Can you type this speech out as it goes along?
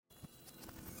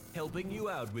helping you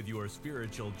out with your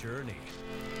spiritual journey,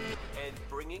 and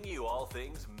bringing you all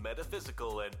things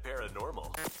metaphysical and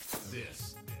paranormal.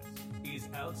 This is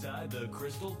Outside the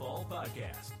Crystal Ball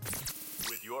Podcast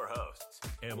with your hosts,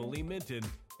 Emily Minton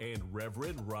and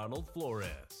Reverend Ronald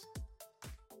Flores.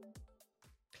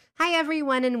 Hi,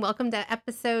 everyone, and welcome to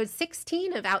episode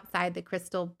 16 of Outside the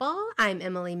Crystal Ball. I'm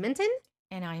Emily Minton.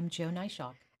 And I'm Joe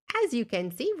Nyshock. As you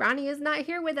can see, Ronnie is not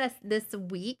here with us this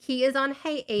week. He is on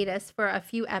hiatus for a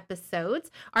few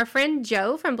episodes. Our friend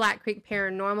Joe from Black Creek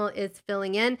Paranormal is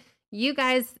filling in. You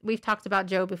guys, we've talked about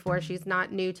Joe before. She's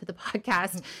not new to the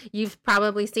podcast. You've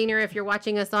probably seen her if you're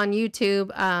watching us on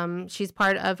YouTube. She's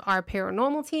part of our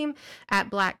paranormal team at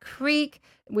Black Creek.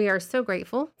 We are so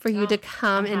grateful for you to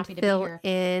come and fill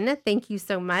in. Thank you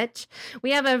so much.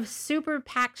 We have a super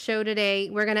packed show today.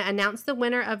 We're going to announce the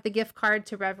winner of the gift card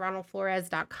to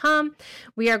RevRonaldFlores.com.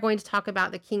 We are going to talk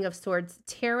about the King of Swords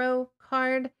tarot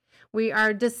card. We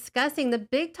are discussing, the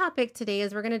big topic today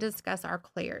is we're going to discuss our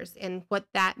clairs and what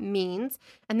that means.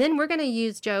 And then we're going to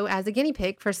use Joe as a guinea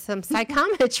pig for some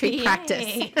psychometry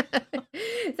practice.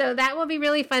 So that will be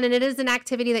really fun. And it is an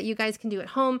activity that you guys can do at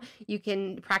home. You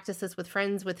can practice this with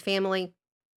friends, with family.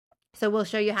 So we'll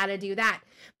show you how to do that.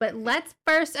 But let's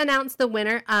first announce the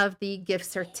winner of the gift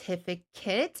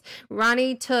certificate.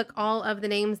 Ronnie took all of the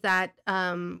names that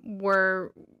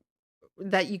that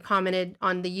you commented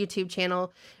on the YouTube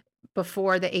channel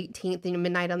before the 18th,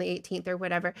 midnight on the 18th or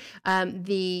whatever,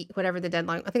 whatever the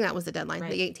deadline, I think that was the deadline, right.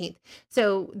 The 18th.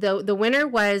 So the winner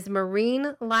was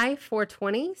Marine Life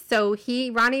 420. So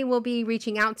Ronnie will be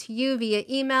reaching out to you via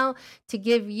email to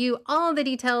give you all the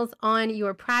details on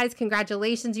your prize.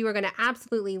 Congratulations. You are going to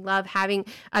absolutely love having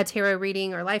a tarot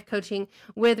reading or life coaching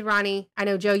with Ronnie. I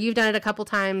know, Joe, you've done it a couple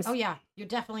times. Oh yeah. You're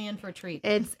definitely in for a treat.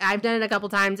 I've done it a couple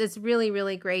times. It's really,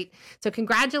 really great. So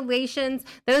congratulations.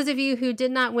 Those of you who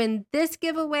did not win this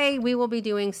giveaway, we will be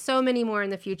doing so many more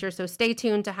in the future. So stay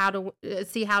tuned to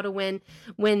see how to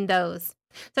win those.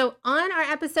 So on our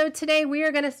episode today, we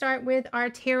are going to start with our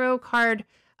tarot card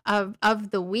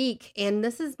of the week. And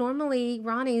this is normally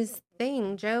Ronnie's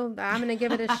thing, Joe. I'm going to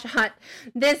give it a shot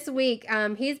this week.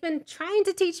 He's been trying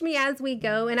to teach me as we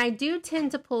go, and I do tend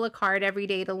to pull a card every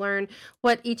day to learn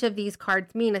what each of these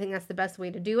cards mean. I think that's the best way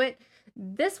to do it.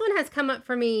 This one has come up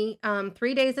for me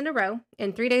 3 days in a row,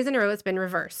 and 3 days in a row it's been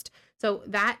reversed. So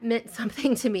that meant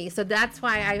something to me. So that's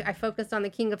why I focused on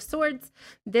the King of Swords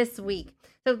this week.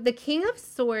 So the King of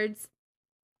Swords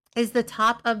is the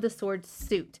top of the sword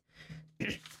suit.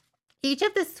 Each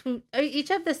of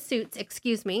the suits,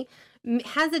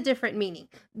 has a different meaning.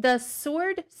 The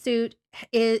sword suit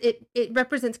it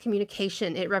represents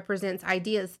communication. It represents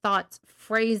ideas, thoughts,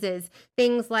 phrases,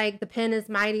 things like the pen is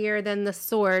mightier than the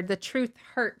sword, the truth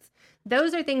hurts.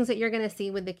 Those are things that you're going to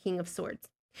see with the King of Swords.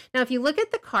 Now, if you look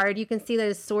at the card, you can see that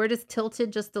his sword is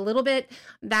tilted just a little bit.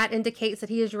 That indicates that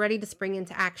he is ready to spring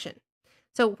into action.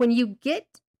 So when you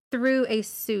get through a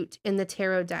suit in the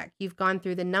tarot deck, you've gone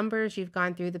through the numbers, you've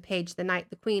gone through the page, the knight,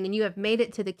 the queen, and you have made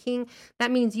it to the king. That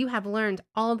means you have learned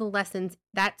all the lessons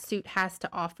that suit has to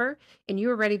offer, and you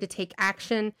are ready to take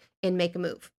action and make a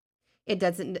move. It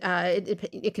doesn't,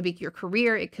 it could be your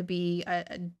career. It could be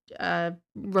a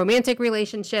romantic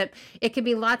relationship. It could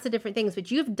be lots of different things,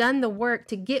 but you've done the work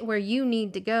to get where you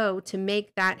need to go to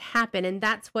make that happen. And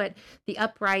that's what the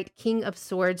upright King of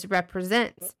Swords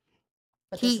represents.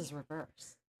 But this is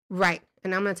reverse. Right.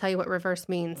 And I'm going to tell you what reverse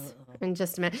means in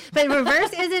just a minute. But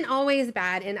reverse isn't always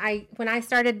bad. And when I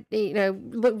started,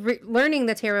 learning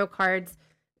the tarot cards,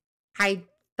 I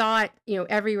thought,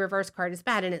 every reverse card is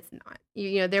bad, and it's not.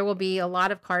 There will be a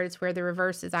lot of cards where the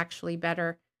reverse is actually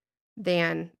better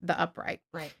than the upright.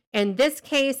 Right. In this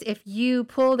case, if you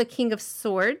pull the King of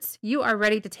Swords, you are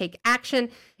ready to take action.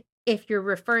 If you're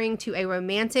referring to a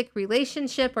romantic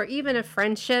relationship or even a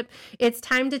friendship, it's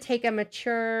time to take a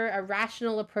mature, a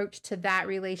rational approach to that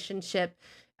relationship,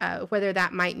 whether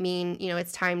that might mean,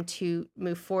 it's time to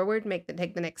move forward,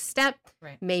 take the next step.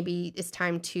 Right. Maybe it's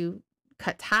time to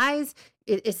cut ties.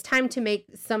 It's time to make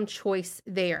some choice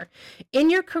there.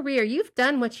 In your career, you've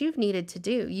done what you've needed to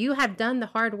do. You have done the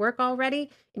hard work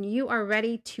already, and you are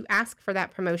ready to ask for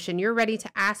that promotion. You're ready to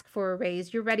ask for a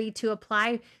raise. You're ready to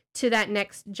apply to that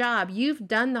next job. You've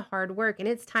done the hard work, and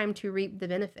it's time to reap the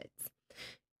benefits.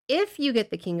 If you get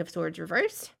the King of Swords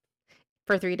reversed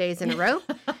for 3 days in a row,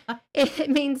 it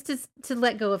means to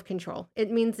let go of control.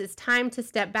 It means it's time to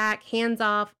step back, hands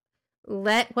off,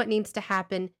 let what needs to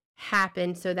happen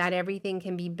so that everything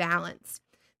can be balanced.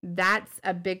 That's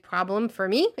a big problem for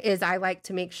me, is I like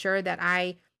to make sure that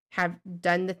I have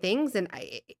done the things, and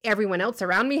everyone else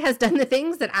around me has done the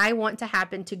things that I want to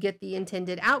happen to get the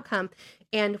intended outcome.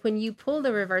 And when you pull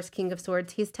the reverse King of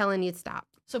Swords, he's telling you to stop.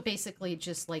 So basically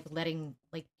just like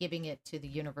giving it to the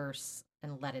universe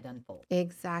and let it unfold.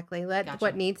 Exactly. Let Gotcha.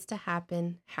 what needs to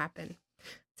happen.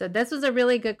 So this was a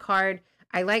really good card.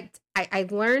 I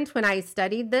learned when I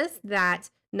studied this that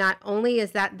not only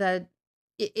is that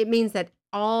it means that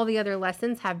all the other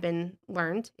lessons have been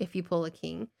learned if you pull a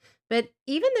king, but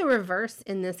even the reverse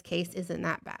in this case isn't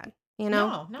that bad.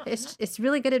 No, it's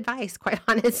really good advice, quite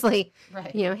honestly.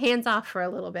 Right. Hands off for a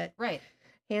little bit. Right.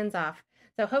 Hands off.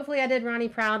 So hopefully I did Ronnie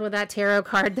proud with that tarot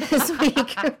card this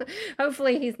week.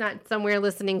 Hopefully he's not somewhere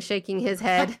listening, shaking his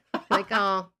head like,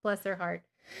 oh, bless her heart.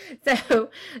 So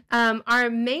our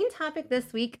main topic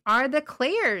this week are the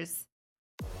clairs.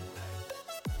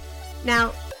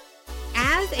 Now,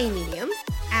 as a medium,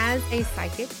 as a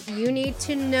psychic, you need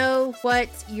to know what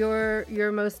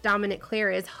your most dominant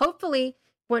clair is. Hopefully,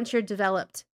 once you're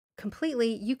developed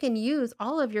completely, you can use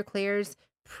all of your clairs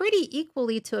pretty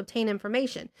equally to obtain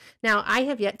information. Now, I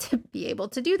have yet to be able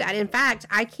to do that. In fact,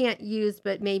 I can't use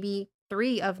but maybe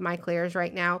 3 of my clairs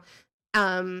right now.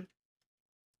 I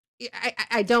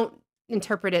don't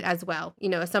interpret it as well,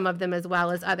 some of them as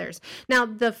well as others. Now,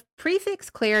 the prefix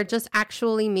clair just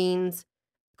actually means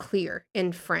clear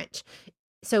in French.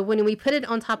 So when we put it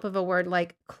on top of a word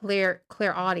like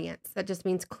clairaudience, that just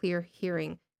means clear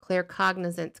hearing,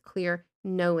 claircognizance, clear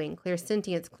knowing,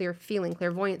 clairsentience, clear feeling,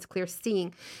 clairvoyance, clear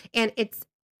seeing. And it's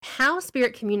how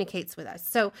spirit communicates with us.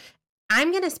 So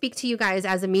I'm going to speak to you guys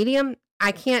as a medium.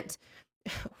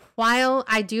 While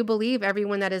I do believe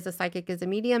everyone that is a psychic is a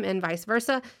medium and vice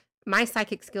versa, my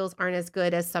psychic skills aren't as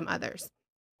good as some others.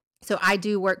 So I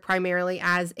do work primarily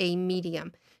as a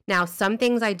medium. Now, some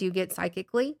things I do get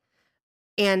psychically,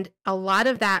 and a lot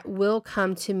of that will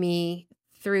come to me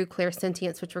through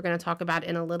clairsentience, which we're going to talk about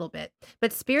in a little bit.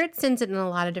 But spirit sends it in a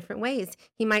lot of different ways.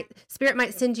 Spirit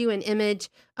might send you an image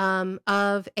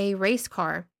of a race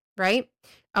car, right?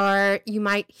 Or you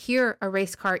might hear a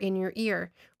race car in your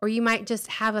ear, or you might just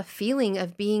have a feeling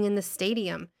of being in the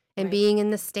stadium and Right. being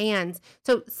in the stands.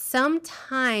 So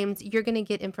sometimes you're going to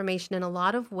get information in a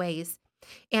lot of ways.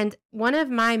 And one of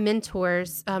my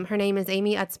mentors, her name is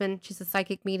Amy Utzman. She's a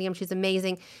psychic medium. She's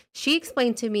amazing. She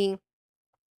explained to me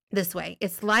this way.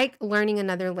 It's like learning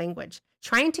another language.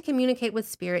 Trying to communicate with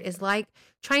spirit is like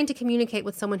trying to communicate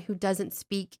with someone who doesn't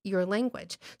speak your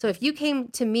language. So if you came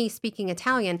to me speaking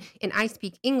Italian and I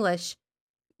speak English,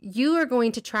 you are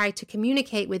going to try to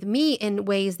communicate with me in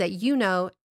ways that you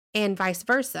know, and vice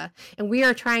versa. And we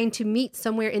are trying to meet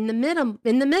somewhere in the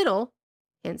middle,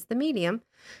 hence the medium,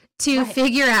 to Right.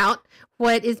 figure out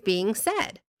what is being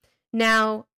said.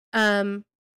 Now,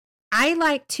 I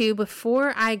like to,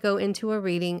 before I go into a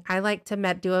reading, I like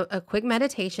to do a quick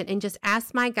meditation and just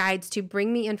ask my guides to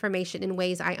bring me information in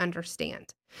ways I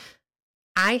understand.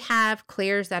 I have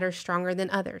clairs that are stronger than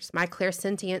others. My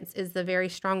clairsentience is the very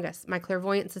strongest. My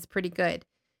clairvoyance is pretty good.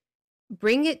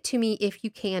 Bring it to me if you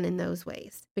can in those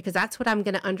ways, because that's what I'm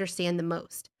going to understand the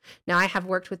most. Now, I have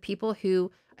worked with people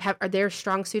who their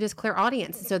strong suit is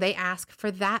clairaudience, so they ask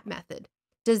for that method.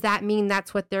 Does that mean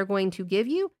that's what they're going to give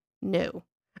you? No.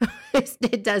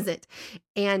 It doesn't.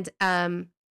 And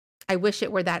I wish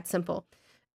it were that simple.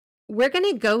 We're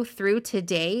going to go through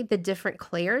today the different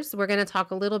clairs. We're going to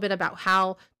talk a little bit about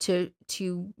how to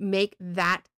make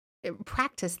that,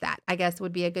 practice that, I guess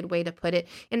would be a good way to put it.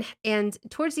 And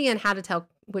towards the end, how to tell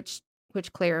which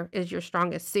clair is your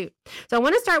strongest suit. So I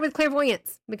want to start with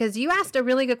clairvoyance, because you asked a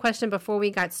really good question before we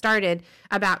got started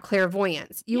about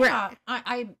clairvoyance.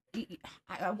 I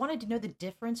wanted to know the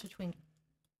difference between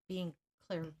being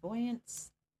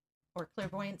clairvoyance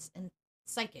and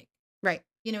psychic. Right.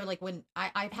 Like when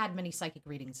I've had many psychic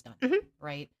readings done, Mhm.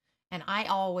 right? And I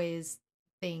always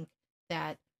think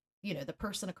that, the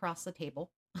person across the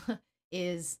table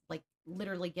is like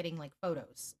literally getting like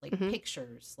photos, like Mhm.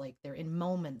 pictures, like they're in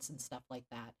moments and stuff like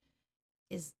that.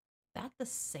 Is that the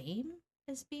same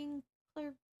as being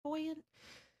clairvoyant?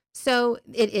 So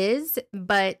it is,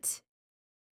 but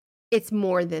it's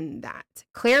more than that.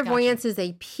 Clairvoyance is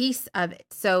a piece of it.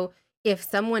 So if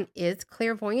someone is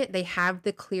clairvoyant, they have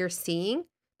the clear seeing,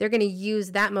 they're going to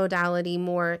use that modality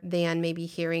more than maybe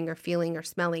hearing or feeling or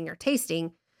smelling or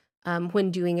tasting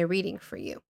when doing a reading for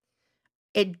you.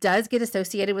 It does get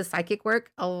associated with psychic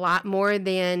work a lot more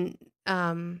than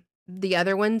the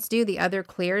other ones do, the other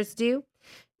clairs do.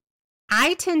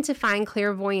 I tend to find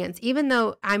clairvoyance, even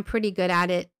though I'm pretty good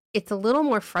at it, it's a little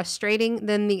more frustrating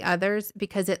than the others,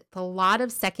 because it's a lot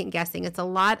of second guessing. It's a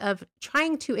lot of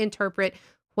trying to interpret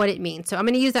what it means. So I'm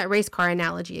going to use that race car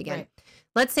analogy again. Right.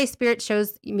 let's say spirit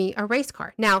shows me a race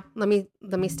car. Now, let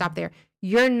me stop there.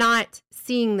 You're not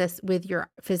seeing this with your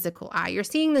physical eye. You're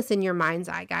seeing this in your mind's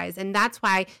eye, guys. And that's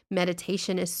why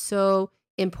meditation is so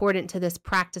important to this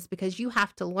practice, because you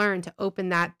have to learn to open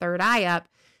that third eye up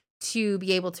to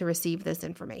be able to receive this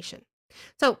information.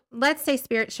 So let's say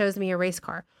spirit shows me a race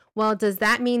car. Well, does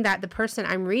that mean that the person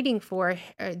I'm reading for,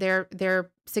 their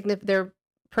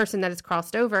person that has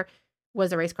crossed over,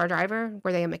 was a race car driver?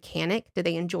 Were they a mechanic? Did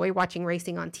they enjoy watching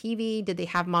racing on TV? Did they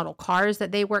have model cars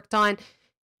that they worked on?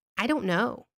 I don't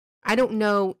know. I don't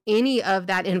know any of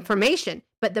that information,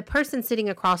 but the person sitting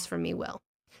across from me will.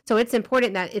 So it's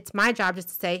important that it's my job just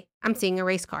to say, I'm seeing a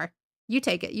race car. You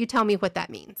take it. You tell me what that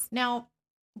means. Now,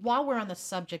 while we're on the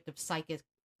subject of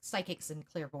psychics and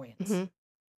clairvoyance, Mm-hmm.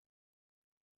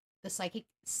 the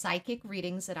psychic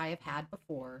readings that I have had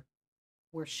before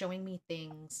were showing me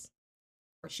things,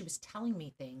 or she was telling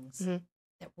me things Mm-hmm.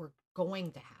 that were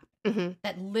going to happen Mm-hmm.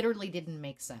 that literally didn't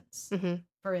make sense. Mm-hmm.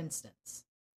 For instance,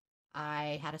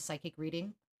 I had a psychic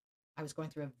reading. I was going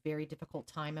through a very difficult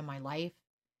time in my life,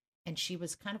 and she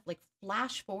was kind of like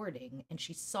flash forwarding, and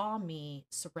she saw me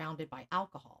surrounded by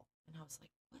alcohol. And I was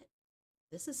like, what?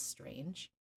 This is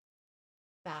strange.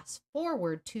 Fast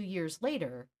forward 2 years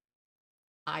later,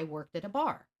 I worked at a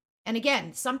bar. And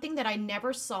again, something that I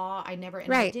never saw, I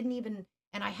Right. didn't even,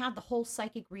 and I had the whole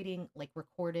psychic reading like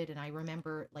recorded, and I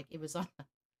remember like it was on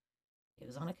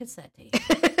a cassette tape.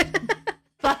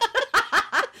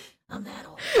 I'm that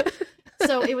old.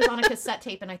 So it was on a cassette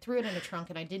tape, and I threw it in a trunk,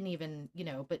 and I didn't even,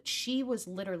 but she was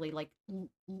literally like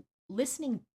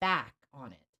listening back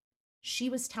on it. She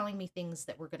was telling me things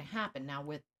that were going to happen. Now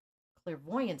with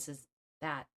clairvoyance, is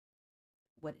that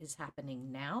what is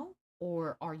happening now?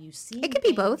 Or are you seeing It can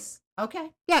be both. things?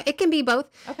 Okay. Yeah, it can be both.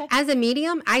 Okay. As a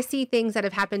medium, I see things that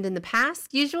have happened in the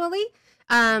past, usually.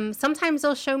 Sometimes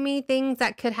they'll show me things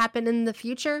that could happen in the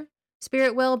future,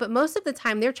 spirit will, but most of the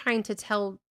time they're trying to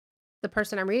tell the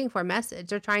person I'm reading for a message.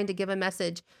 They're trying to give a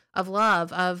message of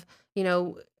love, of,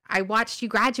 I watched you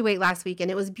graduate last week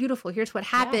and it was beautiful. Here's what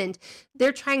happened.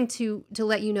 They're trying to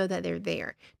let you know that they're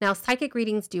there. Now, psychic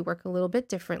readings do work a little bit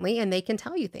differently, and they can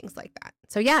tell you things like that.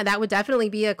 So yeah, that would definitely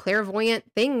be a clairvoyant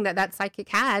thing that psychic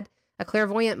had, a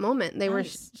clairvoyant moment.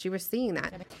 She was seeing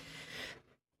that.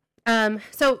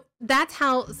 So that's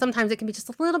how sometimes it can be just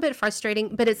a little bit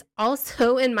frustrating, but it's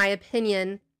also, in my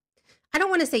opinion, I don't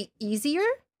want to say easier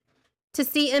to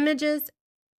see images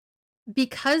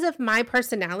because of my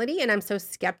personality, and I'm so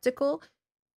skeptical.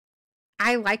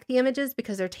 I like the images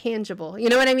because they're tangible. You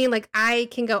know what I mean? Like I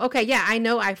can go, okay, yeah, I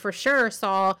know I for sure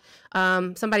saw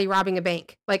somebody robbing a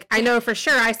bank. Like I know for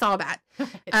sure I saw that.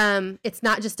 It's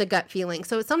not just a gut feeling.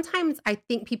 So sometimes I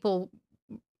think people,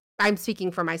 I'm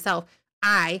speaking for myself,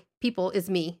 people is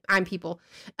me, I'm people.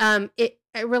 I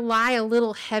rely a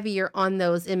little heavier on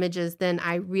those images than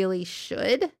I really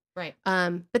should. Right.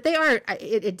 But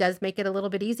it does make it a little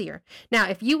bit easier. Now,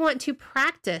 if you want to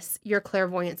practice your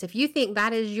clairvoyance, if you think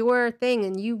that is your thing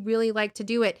and you really like to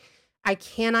do it, I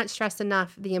cannot stress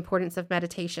enough the importance of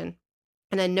meditation.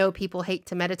 And I know people hate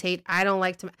to meditate. I don't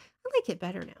like to. I like it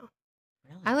better now.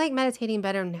 Really? I like meditating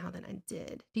better now than I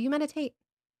did. Do you meditate?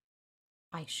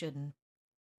 I shouldn't.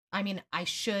 I mean, I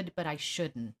should, but I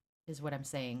shouldn't, is what I'm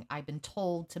saying. I've been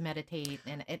told to meditate,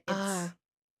 and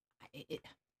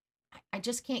I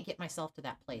just can't get myself to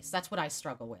that place. That's what I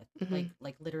struggle with. Mm-hmm.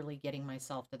 Like literally getting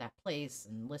myself to that place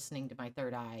and listening to my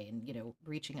third eye and,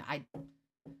 reaching. I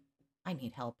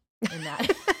need help in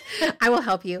that. I will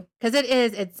help you, because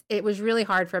it was really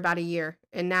hard for about a year,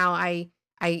 and now I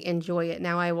enjoy it.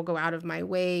 Now I will go out of my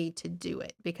way to do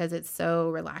it because it's so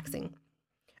relaxing.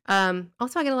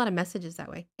 Also I get a lot of messages that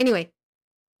way. Anyway,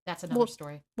 that's another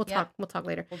story. We'll talk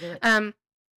later. We'll do it.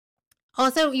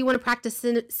 Also, you want to practice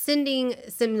sending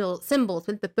symbols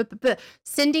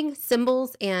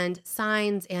and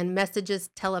signs and messages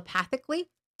telepathically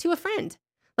to a friend.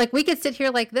 Like we could sit here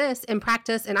like this and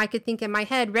practice, and I could think in my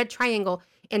head, red triangle,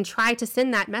 and try to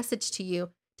send that message to you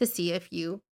to see if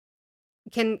you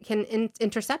can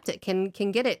intercept it, can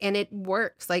get it. And it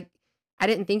works. Like I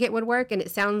didn't think it would work, and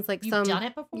it sounds like You've done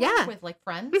it before? Yeah. With like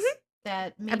friends? Mm-hmm.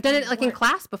 That I've done it like in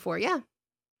class before, yeah.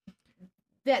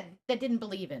 That didn't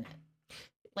believe in it.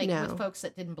 Like No. with folks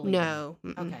that didn't believe in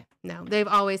it. Okay. No, they've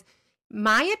always,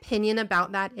 my opinion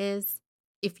about that is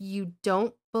if you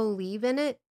don't believe in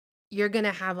it, you're going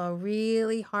to have a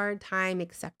really hard time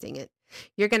accepting it.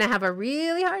 You're going to have a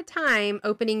really hard time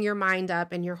opening your mind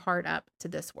up and your heart up to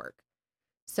this work.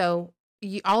 So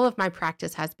all of my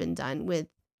practice has been done with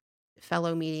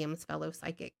fellow mediums, fellow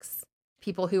psychics,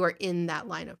 people who are in that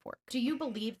line of work. Do you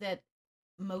believe that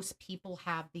most people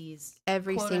have these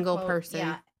Every quote single unquote, person.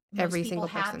 Yeah, Every most people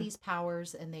single have person. these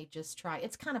powers and they just try.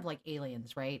 It's kind of like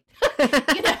aliens, right?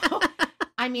 You know,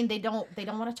 I mean, they don't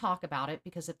want to talk about it,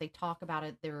 because if they talk about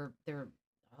it, they're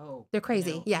They're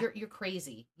crazy. Yeah. you're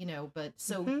crazy, you know. But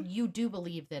so Mhm. you do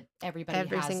believe that everybody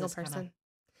Every has single this kind of. person.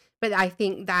 But I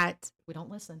think that We don't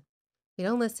listen. you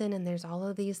don't listen, and there's all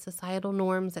of these societal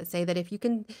norms that say that if you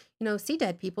can, see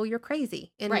dead people, you're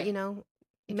crazy. And, Right.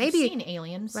 If you've maybe, seen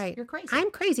aliens, right. you're crazy. I'm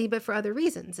crazy, but for other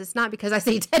reasons. It's not because I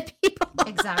see dead people.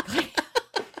 Exactly.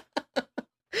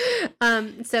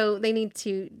 So they need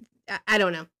to, I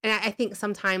don't know. And I think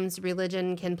sometimes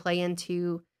religion can play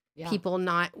into Yeah. people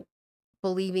not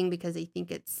believing because they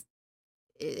think it's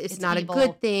not evil. a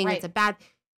good thing. Right. It's a bad,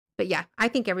 but yeah, I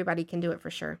think everybody can do it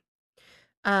for sure.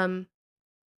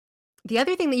 The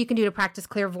other thing that you can do to practice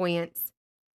clairvoyance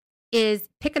is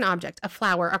pick an object, a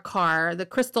flower, a car, the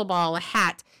crystal ball, a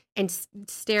hat, and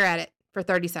stare at it for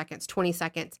 30 seconds, 20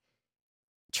 seconds.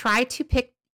 Try to,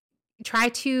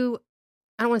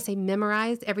 I don't want to say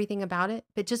memorize everything about it,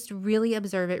 but just really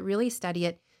observe it, really study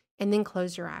it, and then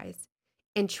close your eyes.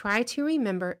 And try to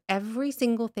remember every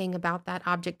single thing about that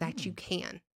object that you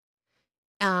can.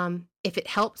 If it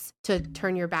helps to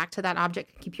turn your back to that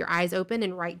object, keep your eyes open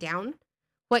and write down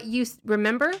what you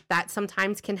remember, that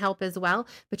sometimes can help as well.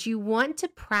 But you want to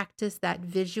practice that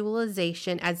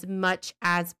visualization as much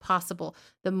as possible.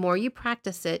 The more you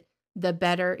practice it, the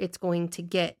better it's going to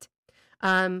get.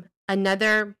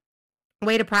 Another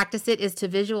way to practice it is to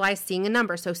visualize seeing a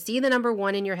number. So see the number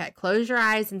 1 in your head. Close your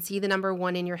eyes and see the number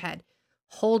 1 in your head.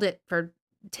 Hold it for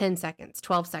 10 seconds,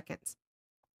 12 seconds.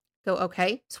 Go,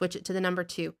 okay, switch it to the number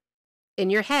 2. In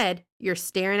your head, you're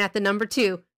staring at the number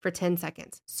 2 for 10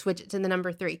 seconds. Switch it to the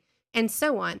number 3, and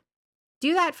so on.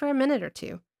 Do that for a minute or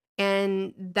two,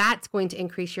 and that's going to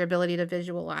increase your ability to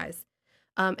visualize.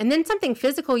 And then something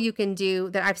physical you can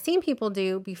do that I've seen people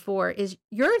do before is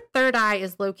your third eye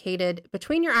is located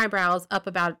between your eyebrows up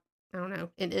about, I don't know,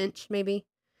 an inch maybe.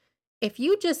 If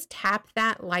you just tap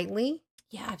that lightly.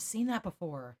 Yeah, I've seen that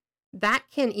before. That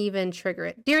can even trigger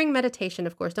it. During meditation,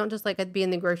 of course. Don't just like be in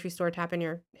the grocery store tapping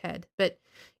your head. But,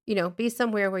 be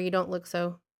somewhere where you don't look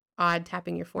so odd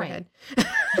tapping your forehead. Right.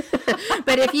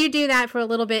 But if you do that for a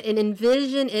little bit and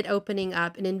envision it opening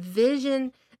up and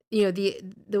envision, the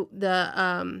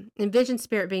envision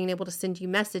spirit being able to send you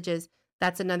messages,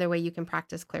 that's another way you can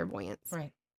practice clairvoyance.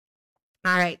 Right.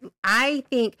 All right. I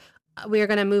think we are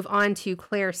going to move on to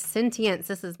clairsentience.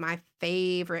 This is my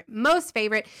favorite, most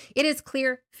favorite. It is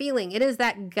clear feeling. It is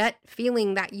that gut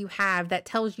feeling that you have that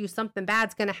tells you something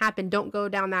bad's going to happen. Don't go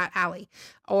down that alley.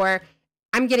 Or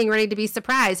I'm getting ready to be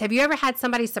surprised. Have you ever had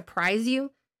somebody surprise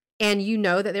you and you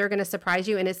know that they're going to surprise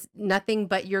you and it's nothing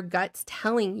but your guts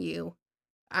telling you,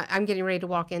 I'm getting ready to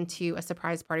walk into a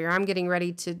surprise party, or I'm getting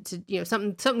ready to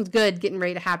something's good getting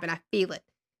ready to happen. I feel it.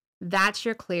 That's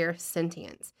your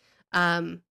clairsentience.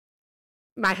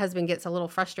 My husband gets a little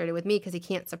frustrated with me because he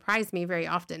can't surprise me very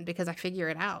often because I figure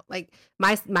it out. Like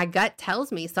my gut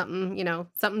tells me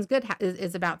something's good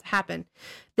is about to happen.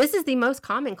 This is the most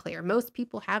common clair. Most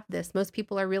people have this. Most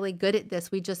people are really good at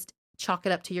this. We just chalk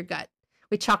it up to your gut.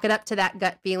 We chalk it up to that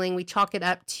gut feeling. We chalk it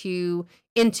up to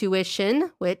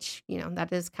intuition, which, that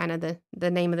is kind of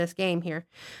the name of this game here.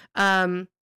 I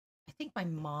think my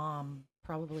mom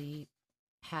probably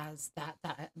has that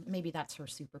maybe that's her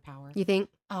superpower. You think?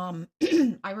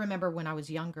 I remember when I was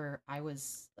younger, I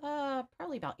was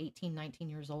probably about 18, 19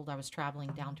 years old. I was traveling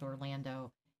down to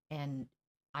Orlando and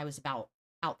I was about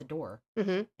out the door.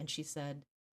 Mm-hmm. And she said,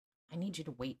 I need you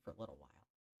to wait for a little while.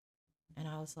 And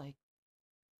I was like,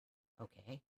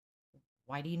 okay,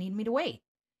 why do you need me to wait?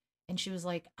 And she was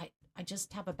like, I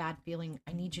just have a bad feeling.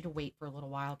 I need you to wait for a little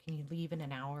while. Can you leave in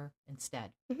an hour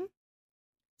instead? Mm-hmm.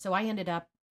 So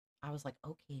I was like,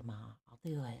 okay, Ma, I'll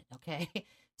do it. Okay.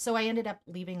 So I ended up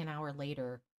leaving an hour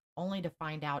later, only to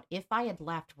find out if I had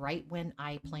left right when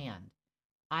I planned,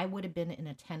 I would have been in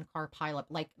a 10-car pileup.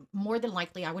 Like more than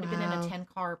likely, I would have been in a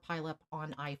 10-car pileup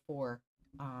on I-4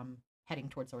 heading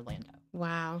towards Orlando.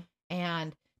 Wow.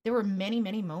 And there were many,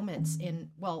 many moments in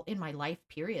my life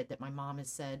period that my mom has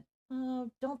said,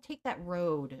 oh, don't take that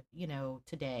road,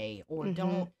 today, or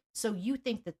don't. So you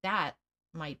think that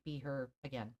might be her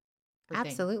again.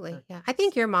 Absolutely. Yeah. I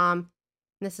think your mom,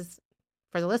 this is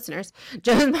for the listeners,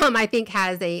 Joe's mom, I think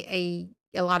has a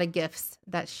lot of gifts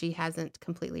that she hasn't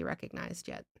completely recognized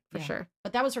yet, for sure.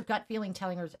 But that was her gut feeling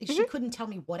telling her, she couldn't tell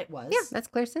me what it was. Yeah, that's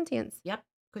clairsentience. Yep.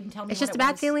 Couldn't tell me it's just a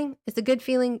bad feeling. It's a good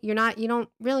feeling. You don't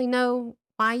really know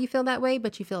why you feel that way,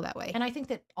 but you feel that way. And I think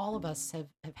that all of us have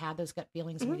had those gut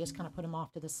feelings and we just kind of put them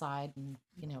off to the side and,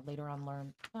 later on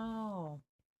learn, oh.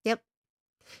 Yep.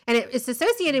 And it's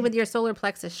associated with your solar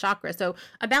plexus chakra. So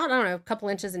about, I don't know, a couple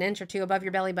inches, an inch or two above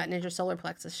your belly button is your solar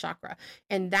plexus chakra.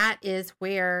 And that is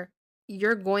where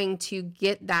you're going to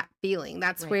get that feeling.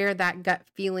 That's where that gut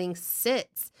feeling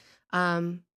sits.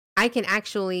 I can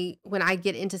actually, when I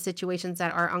get into situations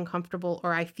that are uncomfortable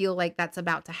or I feel like that's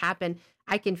about to happen,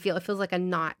 I can feel, it feels like a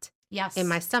knot in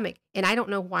my stomach. And I don't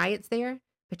know why it's there,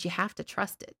 but you have to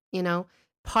trust it. You know,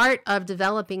 part of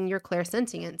developing your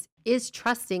clairsentience is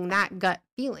trusting that gut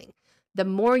feeling. The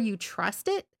more you trust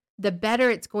it, the better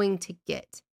it's going to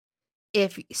get.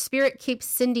 If spirit keeps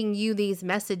sending you these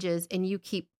messages and you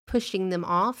keep pushing them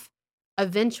off,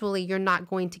 eventually you're not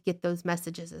going to get those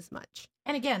messages as much.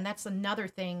 And again, that's another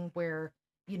thing where,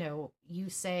 you know, you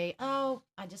say, oh,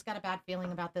 I just got a bad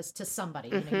feeling about this to somebody.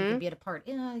 You know, you can be at a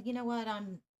party. You know what?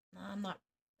 I'm not,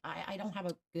 I don't have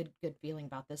a good feeling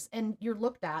about this. And you're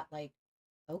looked at like,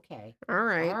 okay, all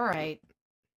right,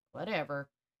 whatever.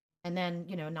 And then,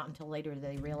 you know, not until later do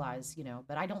they realize, you know,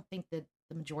 but I don't think that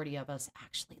the majority of us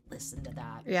actually listen to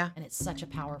that. Yeah. And it's such a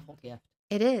powerful gift.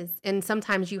 It is. And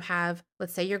sometimes you have,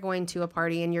 let's say you're going to a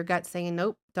party and your gut's saying,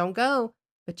 nope, don't go.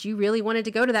 But you really wanted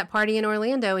to go to that party in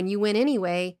Orlando and you went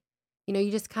anyway. You know,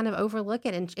 you just kind of overlook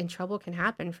it and trouble can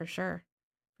happen for sure.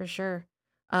 For sure.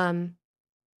 And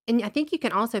I think you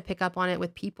can also pick up on it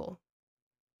with people.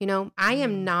 You know, I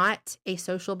am not a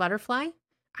social butterfly.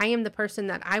 I am the person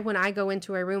that when I go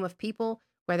into a room of people,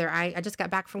 whether I just got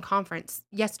back from conference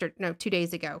 2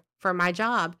 days ago for my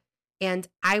job, and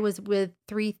I was with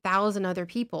 3,000 other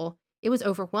people. It was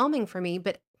overwhelming for me.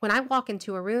 But when I walk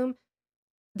into a room,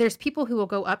 there's people who will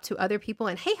go up to other people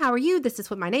and, hey, how are you? This is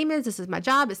what my name is. This is my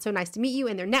job. It's so nice to meet you.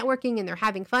 And they're networking and they're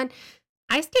having fun.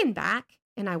 I stand back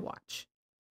and I watch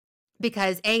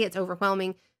because A, it's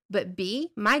overwhelming. But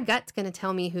B, my gut's going to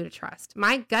tell me who to trust.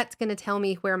 My gut's going to tell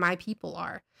me where my people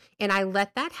are. And I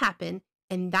let that happen.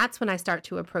 And that's when I start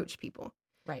to approach people.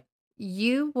 Right.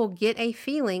 You will get a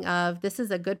feeling of this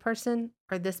is a good person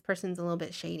or this person's a little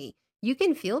bit shady. You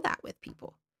can feel that with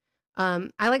people.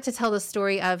 I like to tell the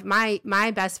story of my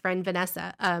best friend,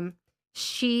 Vanessa.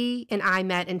 She and I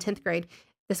met in 10th grade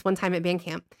this one time at band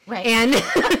camp. Right. And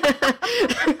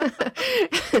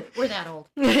we're that old.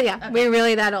 Yeah, okay. We're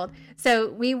really that old.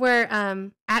 So we were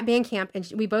at band camp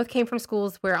and we both came from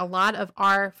schools where a lot of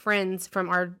our friends from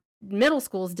our middle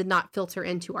schools did not filter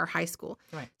into our high school.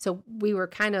 Right. So we were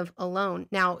kind of alone.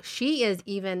 Now she is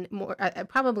even more,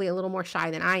 probably a little more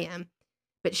shy than I am,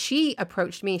 but she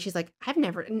approached me and she's like,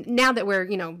 now that we're,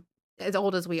 you know, as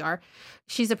old as we are,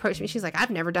 she's approached me. She's like, I've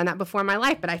never done that before in my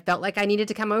life, but I felt like I needed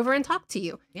to come over and talk to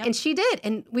you. Yep. And she did.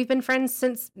 And we've been friends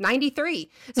since 93.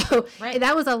 So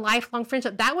that was a lifelong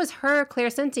friendship. That was her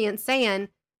clairsentience saying,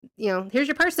 you know, here's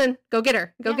your person, go get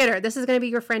her, get her. This is going to be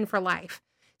your friend for life.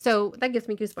 So that gives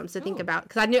me goosebumps to think about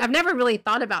because I've never really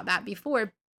thought about that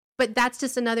before, but that's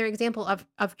just another example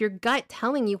of your gut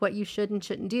telling you what you should and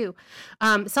shouldn't do.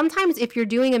 Sometimes if you're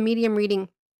doing a medium reading,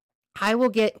 I will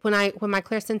get, when my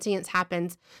clairsentience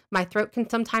happens, my throat can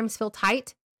sometimes feel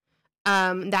tight.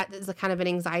 That is a kind of an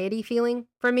anxiety feeling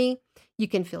for me. You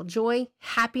can feel joy,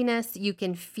 happiness. You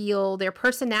can feel their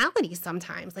personality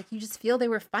sometimes. Like you just feel they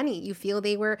were funny. You feel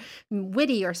they were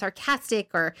witty or sarcastic,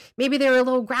 or maybe they were a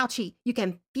little grouchy. You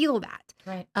can feel that.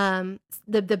 Right.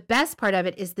 The best part of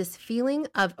it is this feeling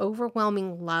of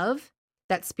overwhelming love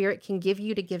that spirit can give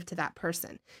you to give to that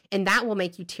person. And that will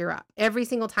make you tear up. Every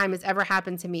single time it's ever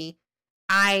happened to me,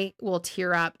 I will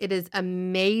tear up. It is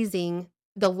amazing.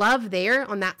 The love there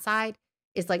on that side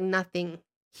is like nothing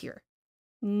here.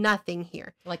 Nothing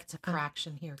here. Like it's a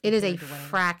fraction here. It is a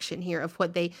fraction here of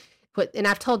what they put. And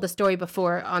I've told the story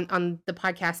before on the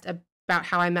podcast about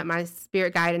how I met my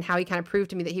spirit guide and how he kind of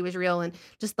proved to me that he was real, and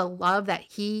just the love that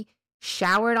he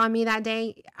showered on me that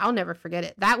day. I'll never forget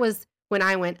it. That was when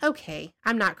I went, okay,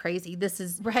 I'm not crazy. This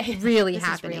is really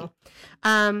happening.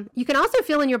 You can also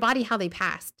feel in your body how they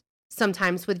passed.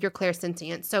 Sometimes with your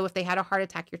clairsentience. So if they had a heart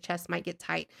attack, your chest might get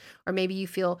tight, or maybe you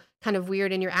feel kind of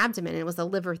weird in your abdomen and it was a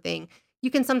liver thing. You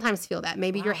can sometimes feel that.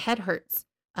 Maybe your head hurts,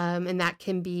 and that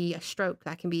can be a stroke,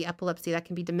 that can be epilepsy, that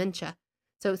can be dementia.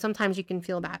 So sometimes you can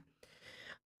feel that.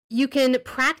 You can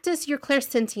practice your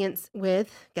clairsentience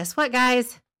with, guess what,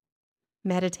 guys?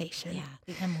 Meditation. Yeah,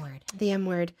 the M word. The M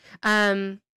word.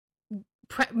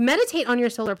 Meditate on your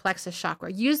solar plexus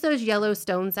chakra. Use those yellow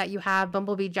stones that you have.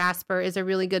 Bumblebee jasper is a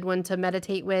really good one to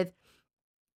meditate with,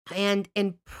 and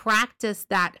practice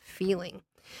that feeling.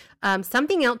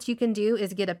 Something else you can do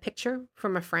is get a picture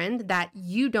from a friend that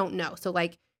you don't know. So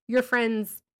like your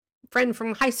friend's friend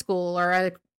from high school or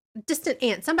a distant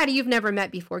aunt, somebody you've never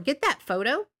met before. Get that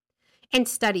photo and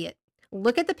study it.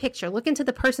 Look at the picture. Look into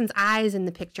the person's eyes in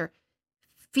the picture.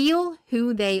 feel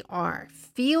who they are.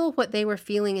 Feel what they were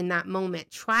feeling in that moment.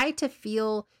 Try to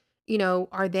feel,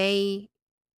 are they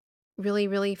really,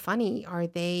 really funny? Are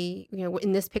they,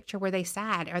 in this picture, were they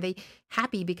sad? Are they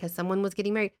happy because someone was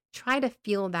getting married? Try to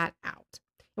feel that out.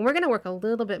 And we're going to work a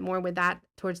little bit more with that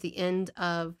towards the end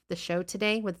of the show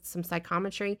today with some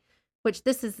psychometry, which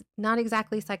this is not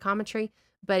exactly psychometry,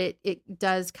 but it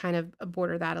does kind of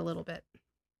border that a little bit.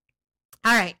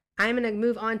 All right. I'm going to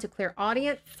move on to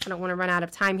clairaudience. I don't want to run out of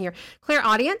time here.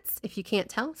 Clairaudience, if you can't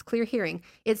tell, it's clear hearing.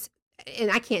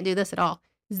 And I can't do this at all.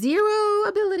 Zero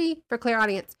ability for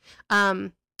clairaudience. I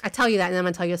tell you that, and then I'm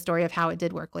going to tell you a story of how it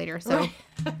did work later. So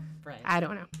right. I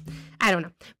don't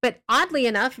know. But oddly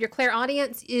enough, your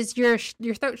clairaudience is your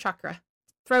throat chakra.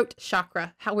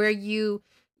 Where you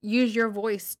use your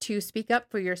voice to speak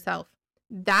up for yourself.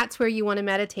 That's where you want to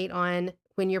meditate on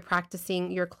when you're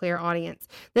practicing your clairaudience.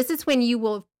 This is when you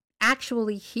will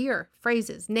actually hear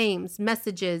phrases, names,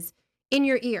 messages in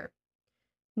your ear.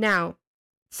 Now,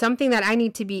 something that I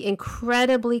need to be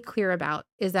incredibly clear about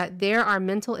is that there are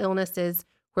mental illnesses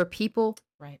where people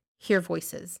hear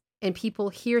voices and people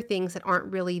hear things that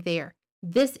aren't really there.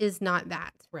 This is not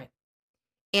that. Right.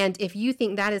 And if you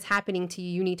think that is happening to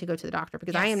you, you need to go to the doctor,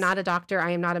 because I am not a doctor.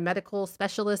 I am not a medical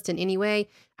specialist in any way.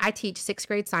 I teach 6th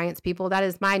grade science, people. That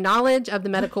is my knowledge of the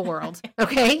medical world.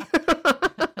 Okay.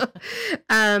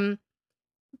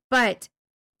 But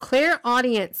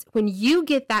clairaudience, when you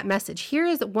get that message, here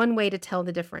is one way to tell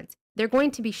the difference. They're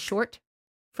going to be short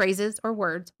phrases or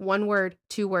words, 1 word,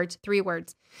 2 words, 3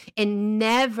 words, and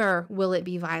never will it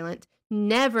be violent.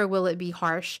 Never will it be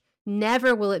harsh.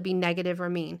 Never will it be negative or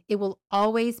mean. It will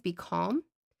always be calm.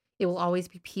 It will always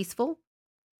be peaceful.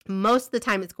 Most of the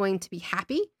time, it's going to be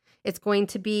happy. It's going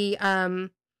to be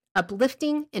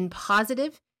uplifting and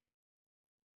positive.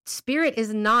 Spirit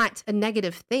is not a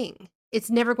negative thing.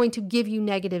 It's never going to give you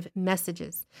negative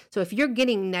messages. So if you're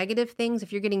getting negative things,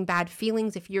 if you're getting bad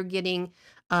feelings, if you're getting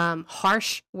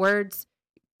harsh words,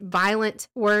 violent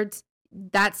words,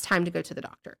 that's time to go to the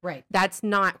doctor. Right. That's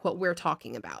not what we're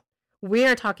talking about.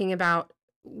 We're talking about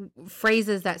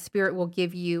phrases that Spirit will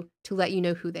give you to let you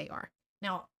know who they are.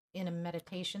 Now, in a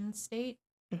meditation state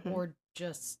or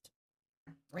just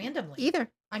randomly? Either.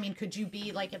 I mean, could you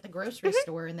be like at the grocery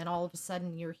store and then all of a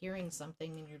sudden you're hearing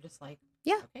something and you're just like,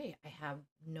 okay, I have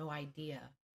no idea.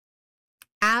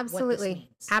 Absolutely. What this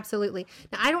means. Absolutely.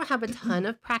 Now, I don't have a ton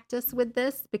of practice with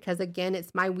this because, again,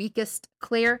 it's my weakest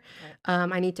clair.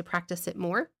 I need to practice it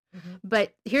more.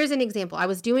 But here's an example. I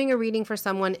was doing a reading for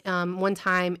someone one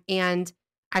time, and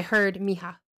I heard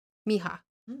mija.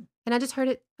 And I just heard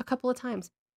it a couple of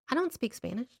times. I don't speak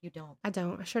Spanish. You don't? I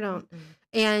don't. I sure don't.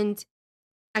 And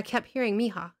I kept hearing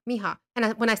mija.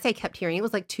 And when I say kept hearing, it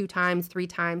was like 2 times, 3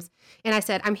 times. And I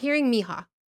said, I'm hearing mija.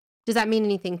 Does that mean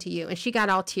anything to you? And she got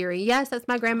all teary. Yes, that's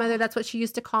my grandmother. That's what she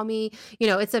used to call me.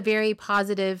 It's a very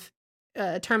positive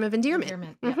term of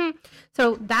endearment.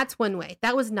 So that's one way.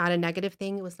 That was not a negative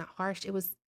thing. It was not harsh. It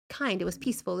was kind. It was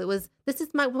peaceful. This is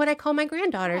what I call my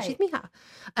granddaughter. Right. She's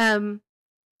mija.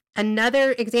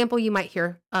 Another example, you might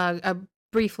hear a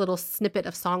brief little snippet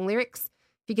of song lyrics.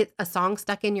 If you get a song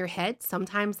stuck in your head,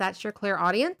 sometimes that's your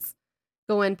clairaudience.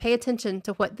 Go and pay attention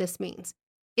to what this means.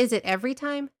 Is it every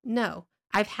time? No.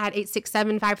 I've had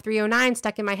 8675309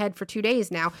 stuck in my head for 2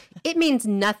 days now. It means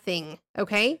nothing,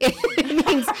 okay? It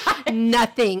means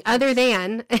nothing other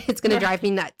than it's going to drive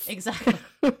me nuts. Exactly.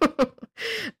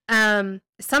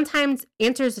 Sometimes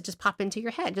answers just pop into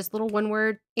your head, just little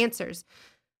 1-word answers.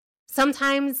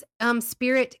 Sometimes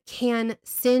Spirit can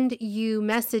send you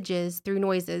messages through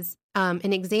noises.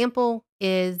 An example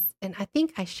is, and I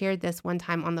think I shared this one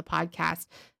time on the podcast,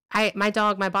 my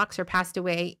dog, my boxer, passed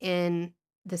away in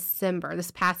this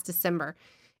past December.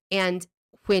 And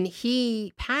when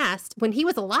he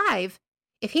was alive,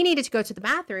 if he needed to go to the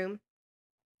bathroom,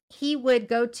 he would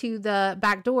go to the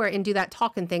back door and do that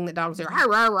talking thing that dogs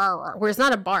are, where it's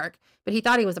not a bark, but he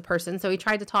thought he was a person. So he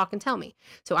tried to talk and tell me.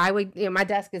 So I would, my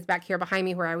desk is back here behind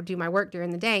me where I would do my work during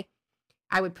the day.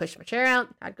 I would push my chair out.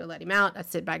 I'd go let him out.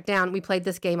 I'd sit back down. We played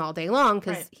this game all day long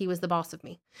because he was the boss of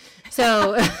me.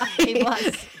 So he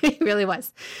was. He really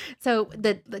was. So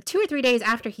the 2 or 3 days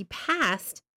after he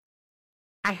passed,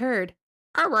 I heard,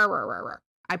 arr, arr, arr, arr, arr.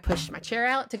 I pushed my chair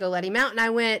out to go let him out. And I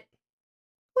went,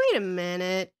 wait a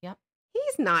minute. Yep.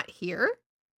 He's not here.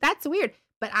 That's weird.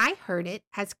 But I heard it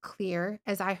as clear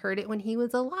as I heard it when he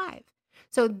was alive.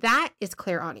 So that is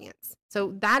clairaudience.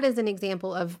 So that is an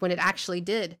example of when it actually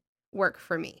did work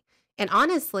for me. And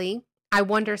honestly, I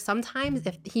wonder sometimes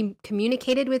if he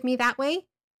communicated with me that way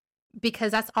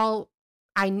because that's all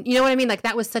you know what I mean? Like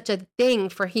that was such a thing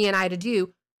for he and I to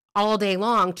do all day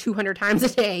long, 200 times a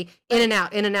day, in and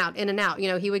out, in and out, in and out.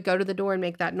 He would go to the door and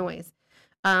make that noise.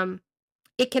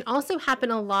 It can also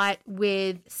happen a lot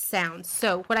with sounds.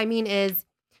 So what I mean is,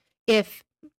 if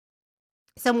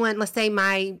someone, let's say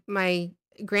my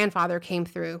grandfather came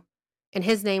through and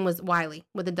his name was Wiley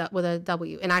with a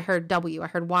W, and I heard W, I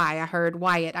heard Y, I heard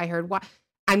Wyatt, I heard Y.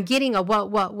 I'm getting a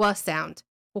what sound.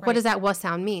 Well, what does that what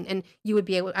sound mean? And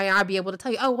I'd be able to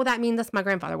tell you, oh, well, that means that's my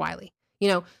grandfather Wiley.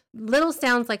 Little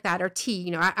sounds like that, or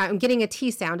T. I'm getting a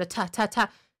T sound, a ta ta ta.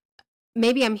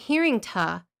 Maybe I'm hearing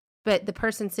ta, but the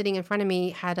person sitting in front of me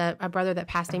had a brother that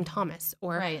passed named Thomas,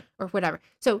 or whatever.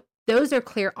 So those are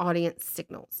clear audience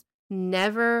signals.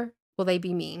 Never will they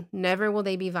be mean. Never will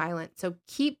they be violent. So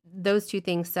keep those two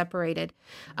things separated.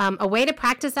 A way to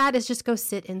practice that is just go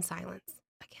sit in silence.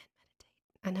 Again, meditate.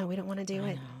 I know we don't want to do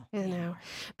it. I know.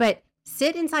 But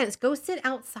sit in silence. Go sit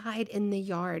outside in the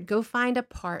yard. Go find a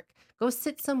park. Go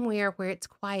sit somewhere where it's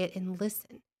quiet and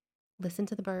listen. Listen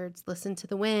to the birds. Listen to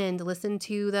the wind. Listen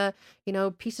to the,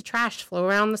 piece of trash flow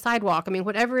around the sidewalk. I mean,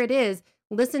 whatever it is,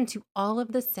 listen to all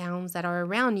of the sounds that are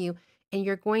around you. And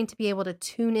you're going to be able to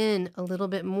tune in a little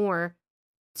bit more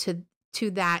to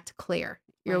that clear.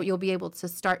 You'll be able to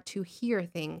start to hear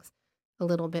things a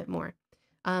little bit more.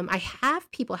 Have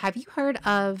you heard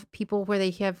of people where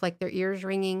they have like their ears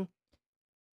ringing?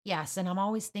 Yes, and I'm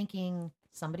always thinking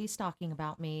somebody's talking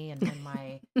about me, and when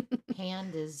my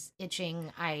hand is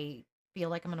itching, I feel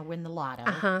like I'm going to win the lotto.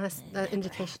 That's the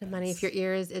indication of money. If your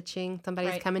ear is itching,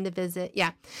 somebody's coming to visit.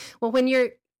 Yeah. Well, when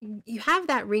you have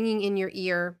that ringing in your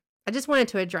ear, I just wanted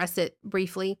to address it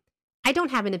briefly. I don't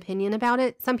have an opinion about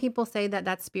it. Some people say that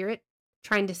that's spirit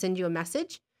trying to send you a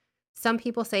message. Some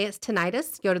people say it's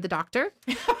tinnitus. Go to the doctor.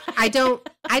 I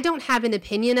don't have an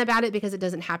opinion about it because it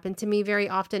doesn't happen to me very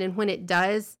often. And when it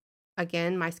does,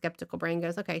 again, my skeptical brain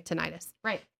goes, okay, tinnitus.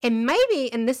 Right. And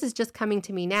maybe, and this is just coming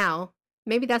to me now,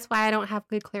 maybe that's why I don't have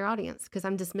good clairaudience, because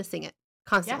I'm dismissing it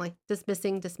constantly. Yeah.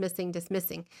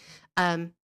 Dismissing.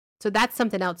 So that's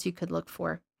something else you could look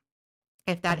for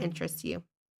if that interests you.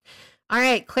 All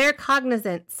right,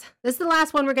 claircognizance. This is the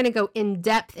last one we're going to go in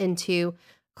depth into.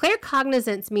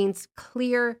 Claircognizance means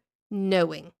clear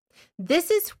knowing. This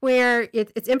is where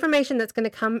it's information that's going to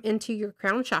come into your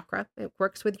crown chakra. It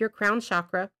works with your crown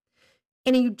chakra.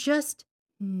 And you just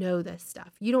know this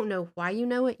stuff. You don't know why you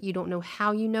know it. You don't know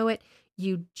how you know it.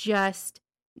 You just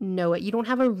know it. You don't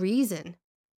have a reason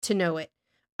to know it.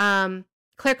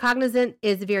 Claircognizant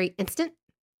is very instant.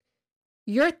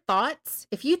 Your thoughts,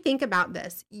 if you think about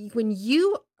this, when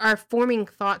you are forming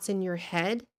thoughts in your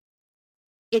head,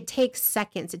 it takes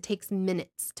seconds, it takes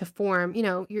minutes to form,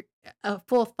 a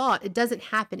full thought. It doesn't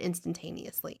happen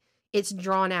instantaneously. It's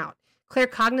drawn out.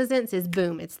 Claircognizance is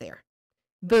boom, it's there.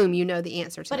 Boom, you know the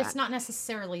answer to that. But it's not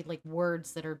necessarily like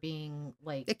words that are being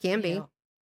like... It can be.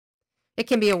 It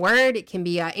can be a word, it can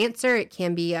be an answer, it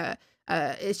can be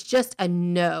it's just a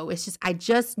no. It's just, I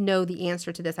just know the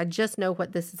answer to this. I just know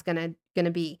what this is gonna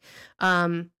be.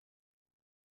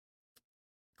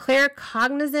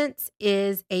 Claircognizance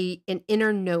is an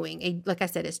inner knowing. Like I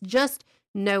said, it's just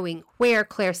knowing. Where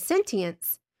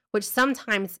clairsentience, which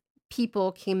sometimes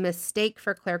people can mistake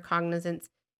for claircognizance,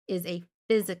 is a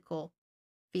physical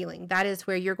feeling. That is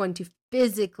where you're going to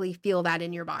physically feel that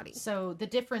in your body. So the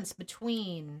difference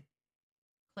between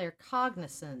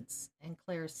claircognizance and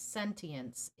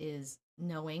clairsentience is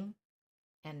knowing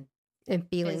and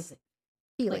feeling.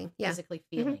 Feeling, yeah. Physically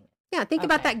feeling. Mm-hmm. Yeah, think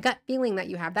about that gut feeling that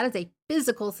you have. That is a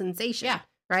physical sensation,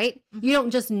 right? Mm-hmm. You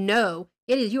don't just know.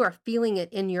 It is, you are feeling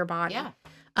it in your body.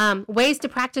 Yeah. Ways to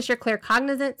practice your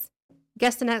claircognizance.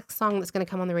 Guess the next song that's going to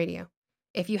come on the radio.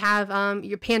 If you have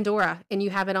your Pandora and you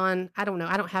have it on, I don't know.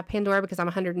 I don't have Pandora because I'm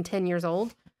 110 years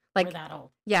old. We're that old.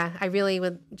 Yeah, I really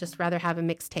would just rather have a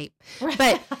mixtape.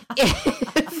 But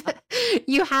if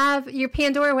you have your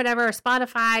Pandora, whatever, or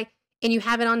Spotify, and you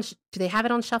have it on, do they have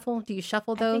it on shuffle? Do you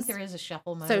shuffle those? I think there is a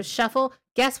shuffle mode. So shuffle.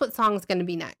 Guess what song is going to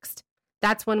be next?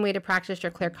 That's one way to practice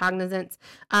your claircognizance.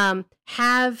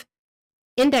 Have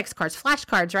index cards,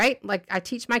 flashcards, right? Like I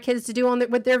teach my kids to do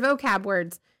with their vocab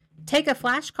words. Take a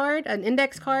flashcard, an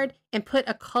index card, and put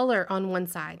a color on one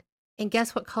side. And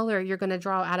guess what color you're going to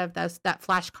draw out of that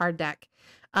flashcard deck.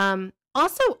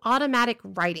 Also, automatic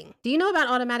writing. Do you know about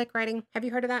automatic writing? Have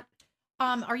you heard of that?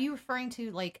 Are you referring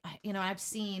to like, I've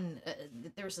seen,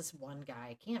 there's this one guy,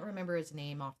 I can't remember his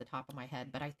name off the top of my head,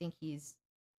 but I think he's,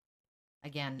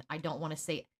 again, I don't want to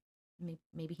say,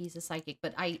 maybe he's a psychic,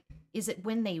 but is it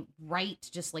when they write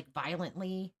just like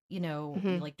violently,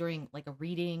 like during like a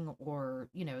reading, or,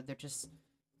 they're just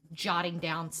jotting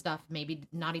down stuff, maybe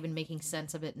not even making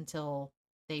sense of it until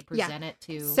they present it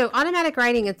to. So automatic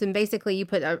writing is when basically you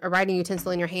put a writing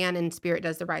utensil in your hand and spirit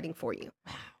does the writing for you.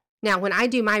 Wow. Now, when I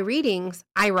do my readings,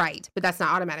 I write, but that's not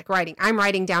automatic writing. I'm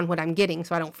writing down what I'm getting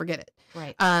so I don't forget it.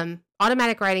 Right.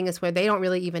 Automatic writing is where they don't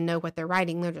really even know what they're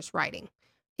writing. They're just writing.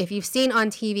 If you've seen on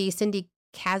TV, Cindy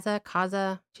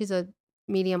Kaza, she's a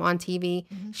medium on TV.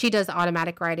 Mm-hmm. She does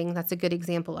automatic writing. That's a good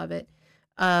example of it.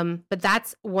 But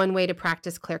that's one way to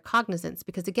practice claircognizance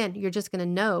because, again, you're just going to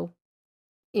know,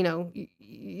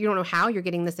 you don't know how you're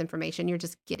getting this information. You're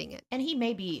just getting it. And he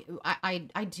may be,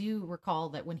 I do recall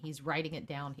that when he's writing it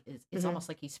down, it's almost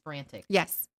like he's frantic.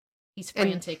 Yes. He's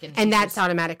frantic and that's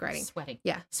automatic writing. Sweating.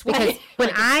 Yeah. Sweating.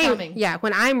 Because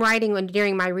when I'm writing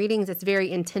during my readings, it's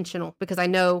very intentional because I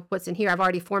know what's in here. I've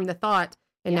already formed the thought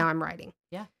and now I'm writing.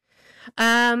 Yeah.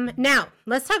 Now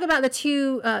let's talk about the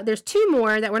two, there's two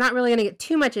more that we're not really going to get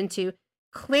too much into.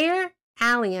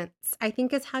 Clairalience, I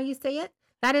think is how you say it.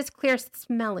 That is clear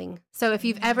smelling. So if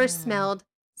you've ever smelled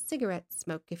cigarette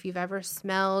smoke, if you've ever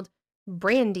smelled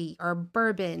brandy or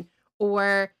bourbon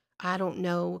or, I don't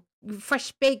know,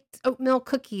 fresh baked oatmeal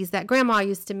cookies that grandma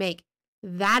used to make,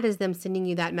 that is them sending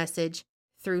you that message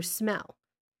through smell.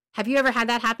 Have you ever had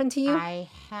that happen to you? I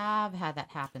have had that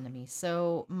happen to me.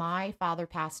 So my father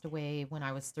passed away when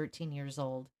I was 13 years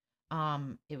old.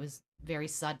 It was very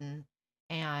sudden.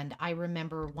 And I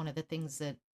remember one of the things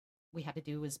that we had to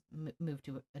do was move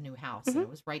to a new house. And it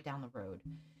was right down the road.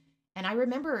 And I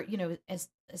remember, as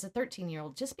a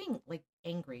 13-year-old, just being like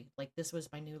angry, like this was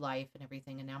my new life and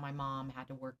everything. And now my mom had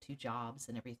to work 2 jobs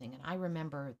and everything. And I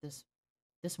remember this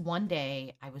one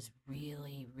day I was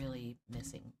really, really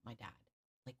missing my dad,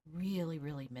 like really,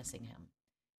 really missing him.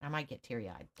 I might get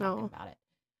teary-eyed talking about it.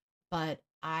 But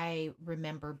I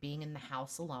remember being in the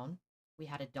house alone. We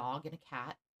had a dog and a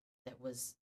cat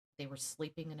they were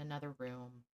sleeping in another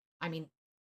room. I mean,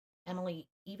 Emily,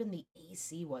 even the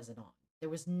AC wasn't on. There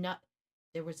was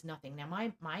nothing.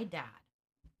 Now, my dad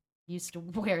used to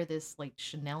wear this like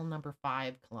Chanel No.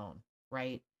 5 cologne,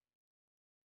 right?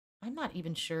 I'm not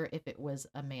even sure if it was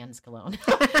a man's cologne.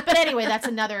 But anyway, that's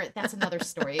another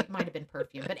story. It might have been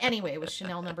perfume. But anyway, it was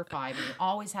Chanel No. 5. And he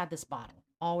always had this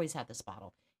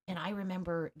bottle. And I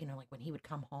remember, like when he would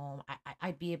come home,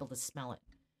 I'd be able to smell it.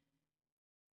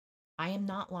 I am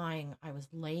not lying. I was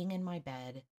laying in my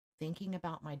bed thinking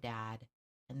about my dad.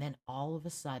 And then all of a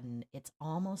sudden, it's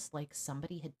almost like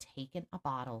somebody had taken a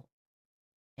bottle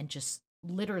and just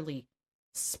literally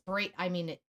sprayed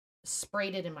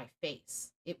it in my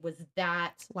face. It was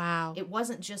that. Wow. It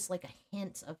wasn't just like a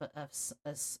hint of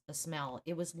a smell.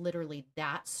 It was literally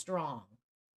that strong.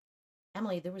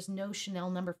 Emily, there was no Chanel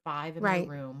No. 5 in my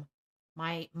room.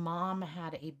 My mom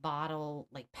had a bottle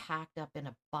like packed up in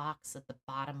a box at the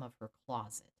bottom of her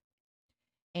closet.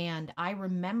 And I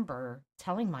remember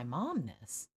telling my mom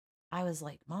this. I was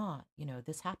like, Ma,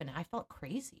 this happened. I felt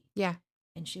crazy. Yeah.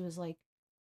 And she was like,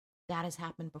 that has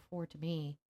happened before to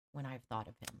me when I've thought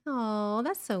of him. Oh,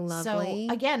 that's so lovely.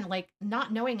 So again, like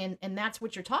not knowing, and that's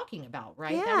what you're talking about,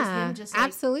 right? Yeah, that was him just like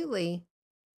absolutely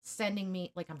sending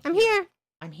me like, I'm here.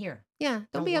 I'm here. Yeah.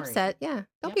 Don't be worry. upset. Yeah.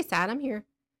 Don't be sad. I'm here.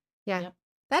 Yeah. Yep.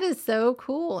 That is so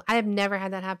cool. I have never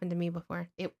had that happen to me before.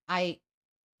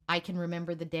 I can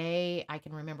remember the day. I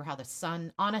can remember how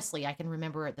honestly, I can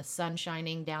remember the sun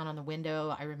shining down on the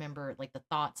window. I remember like the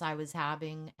thoughts I was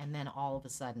having. And then all of a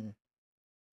sudden,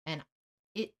 and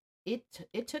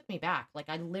it took me back. Like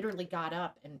I literally got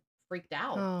up and freaked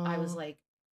out. Oh. I was like,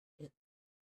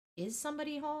 is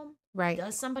somebody home? Right.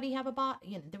 Does somebody have a bot?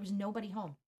 There was nobody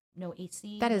home. No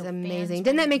AC. That is no amazing. fans,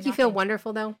 Didn't that make you feel nothing.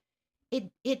 wonderful though?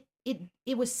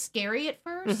 It was scary at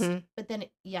first, Mhm. but then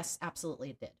yes,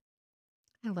 absolutely it did.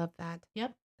 I love that.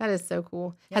 Yep. That is so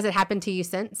cool. Yep. Has it happened to you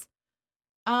since?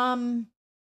 Or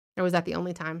was that the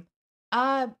only time?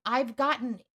 I've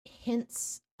gotten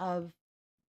hints of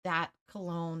that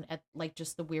cologne at like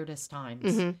just the weirdest times.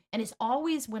 Mhm. And it's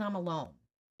always when I'm alone.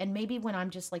 And maybe when I'm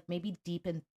just like maybe deep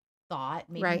in thought,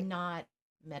 maybe Right. not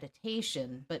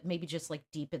meditation, but maybe just like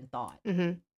deep in thought.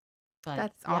 Mm-hmm. But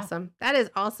That's yeah. awesome. That is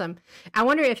awesome. I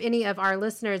wonder if any of our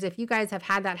listeners, if you guys have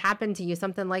had that happen to you,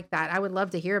 something like that, I would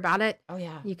love to hear about it. Oh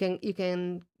yeah. You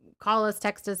can call us,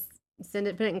 text us, put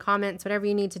it in comments, whatever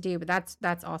you need to do. But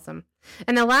that's awesome.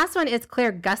 And the last one is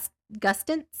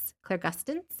clairgustance,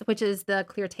 which is the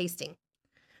clear tasting.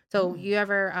 So you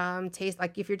ever taste,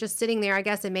 like if you're just sitting there, I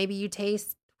guess, and maybe you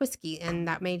taste whiskey and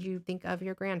that made you think of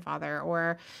your grandfather,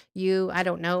 or you, I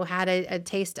don't know, had a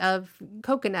taste of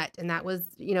coconut and that was,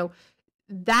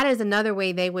 that is another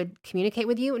way they would communicate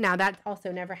with you. Now that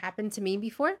also never happened to me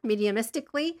before,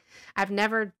 mediumistically. I've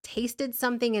never tasted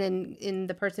something and in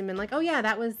the person been like, oh yeah,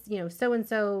 that was,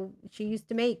 so-and-so, she used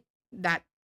to make that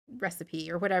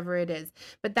recipe or whatever it is.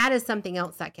 But that is something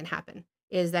else that can happen,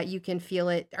 is that you can feel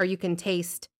it or you can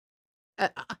taste.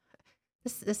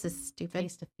 This is stupid.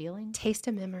 Taste of feeling? Taste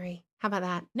of memory. How about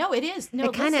that? No, it is. No,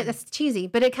 it kind of, that's cheesy,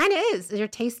 but it kind of is. You're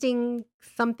tasting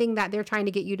something that they're trying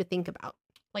to get you to think about.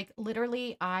 Like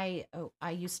literally, I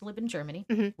used to live in Germany.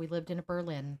 Mm-hmm. We lived in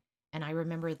Berlin, and I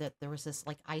remember that there was this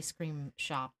like ice cream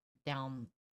shop down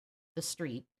the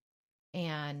street,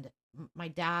 and my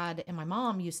dad and my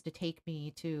mom used to take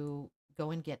me to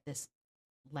go and get this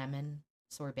lemon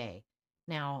sorbet.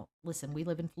 Now, listen, we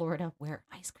live in Florida where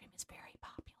ice cream is very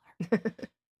popular,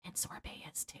 and sorbet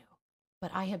is too.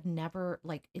 But I have never,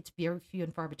 like, it's very few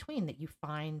and far between that you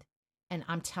find, and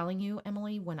I'm telling you,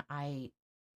 Emily, when I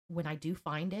do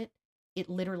find it, it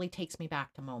literally takes me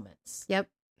back to moments. Yep.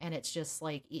 And it's just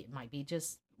like, it might be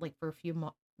just like for a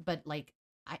few but like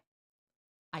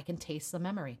I can taste the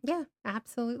memory. Yeah,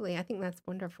 absolutely. I think that's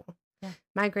wonderful. Yeah.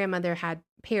 My grandmother had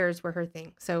pears were her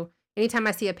thing. So anytime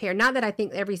I see a pear, not that I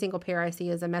think every single pear I see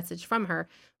is a message from her,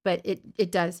 but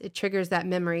it does. It triggers that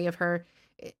memory of her,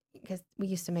 because we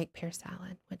used to make pear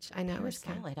salad, which I know Pear is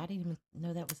kind salad. I didn't even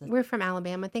know that was We're from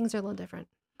Alabama. Things are a little different.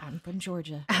 I'm from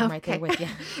Georgia. I'm right there with you.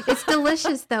 It's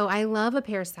delicious, though. I love a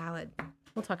pear salad.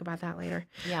 We'll talk about that later.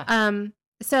 Yeah.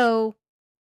 So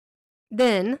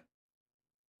then,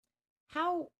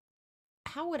 how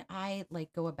would I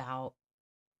like go about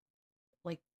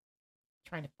like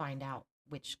trying to find out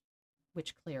which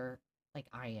clear like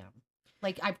I am?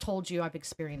 Like I've told you, I've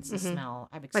experienced the smell.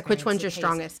 I've experienced like which one's the your taste.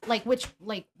 strongest? Like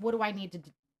what do I need to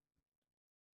do?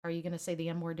 Are you going to say the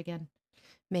M word again?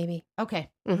 Maybe. Okay.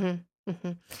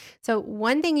 So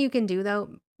one thing you can do,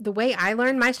 though, the way I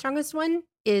learned my strongest one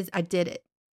is I did it.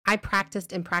 I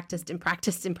practiced and practiced and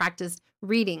practiced and practiced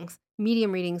readings,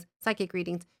 medium readings, psychic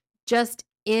readings, just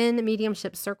in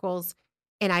mediumship circles.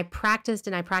 And I practiced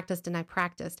and I practiced and I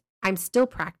practiced. I'm still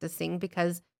practicing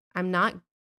because I'm not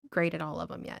great at all of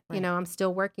them yet. Right. You know, I'm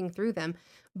still working through them.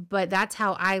 But that's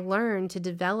how I learned to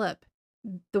develop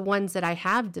the ones that I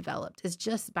have developed, is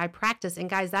just by practice. And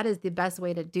guys, that is the best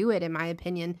way to do it, in my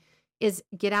opinion, is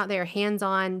get out there, hands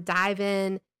on, dive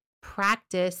in,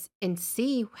 practice, and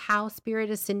see how spirit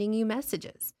is sending you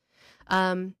messages.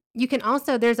 You can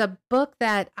also, there's a book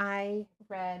that I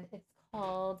read. It's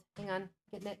called, hang on,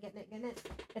 getting it.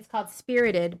 It's called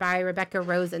Spirited by Rebecca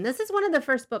Rosen. This is one of the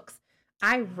first books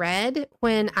I read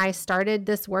when I started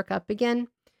this work up again.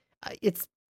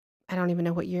 I don't even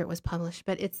know what year it was published,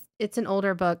 but it's an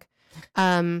older book.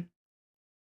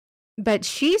 But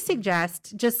she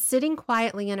suggests just sitting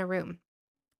quietly in a room.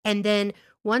 And then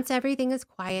once everything is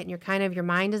quiet and your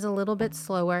mind is a little bit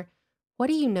slower, what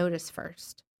do you notice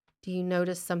first? Do you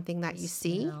notice something that you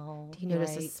see? Do you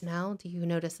notice a smell? Do you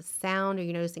notice a sound? Are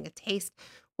you noticing a taste?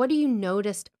 What do you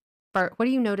notice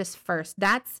first?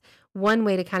 That's one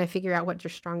way to kind of figure out what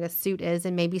your strongest suit is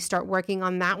and maybe start working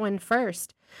on that one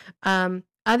first.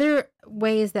 Other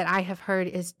ways that I have heard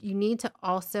is you need to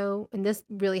also, and this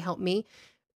really helped me,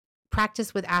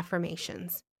 practice with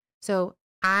affirmations. So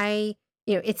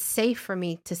it's safe for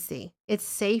me to see. It's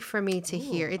safe for me to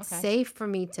hear. It's safe for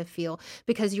me to feel,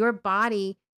 because your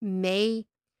body may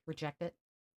reject it.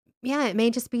 Yeah, it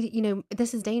may just be,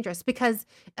 this is dangerous because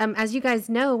as you guys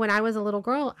know, when I was a little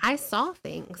girl, I saw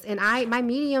things and my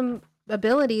medium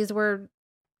abilities were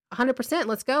 100%.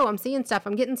 Let's go. I'm seeing stuff.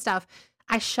 I'm getting stuff.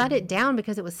 I shut it down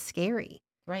because it was scary.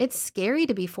 Right. It's scary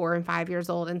to be 4 and 5 years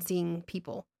old and seeing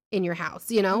people in your house,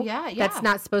 Yeah. that's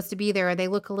not supposed to be there, or they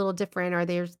look a little different, or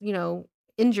there's,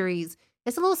 injuries.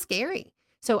 It's a little scary.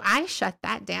 So I shut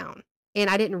that down, and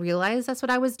I didn't realize that's what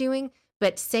I was doing.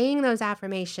 But saying those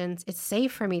affirmations, it's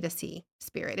safe for me to see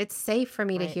spirit. It's safe for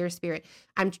me to hear spirit.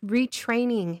 I'm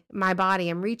retraining my body.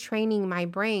 I'm retraining my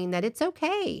brain that it's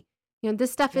okay.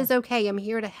 This stuff is okay. I'm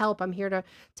here to help. I'm here to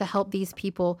help these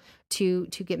people to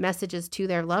get messages to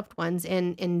their loved ones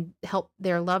and help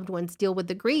their loved ones deal with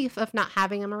the grief of not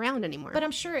having them around anymore. But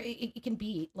I'm sure it can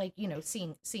be like,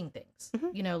 seeing things,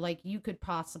 like you could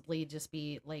possibly just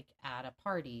be like at a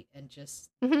party and just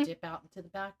dip out into the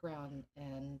background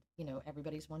and,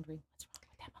 everybody's wondering what's wrong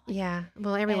with Emily. Yeah.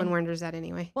 Well, everyone wonders that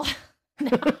anyway. Well,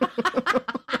 no.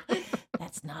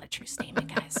 That's not a true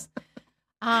statement, guys.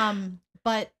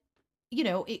 But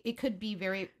it could be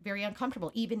very, very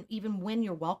uncomfortable, even when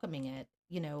you're welcoming it,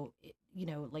 being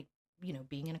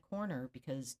in a corner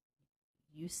because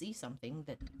you see something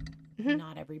that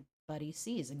not everybody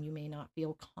sees, and you may not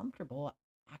feel comfortable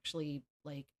actually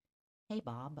like, hey,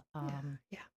 Bob,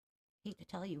 hate to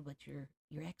tell you, but your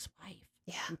ex-wife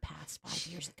who passed 5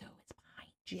 years ago is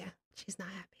behind you. Yeah, she's not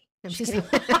happy.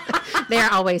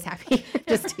 They're always happy.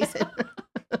 Just teasing.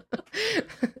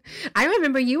 I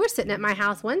remember you were sitting at my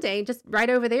house one day, just right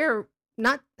over there,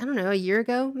 I don't know, a year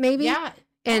ago, maybe. Yeah.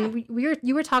 And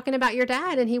you were talking about your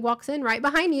dad, and he walks in right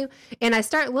behind you, and I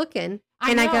start looking,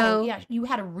 and I go, yeah, you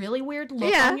had a really weird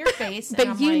look on your face, but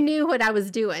and you knew what I was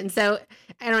doing, so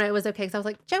I don't know, it was okay, because I was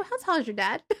like, Joe, how tall is your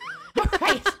dad?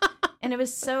 Right. And it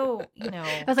was so,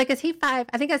 I was like, is he 5?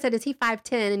 I think I said, is he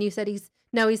 5'10"? And you said he's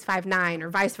 5'9", or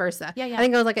vice versa. Yeah. I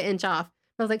think I was like an inch off.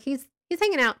 I was like, he's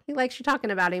hanging out. He likes you talking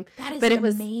about him. That is but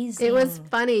amazing. It was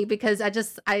funny because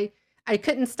I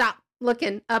couldn't stop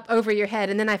looking up over your head,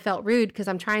 and then I felt rude because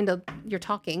you're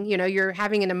talking, you're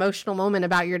having an emotional moment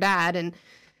about your dad, and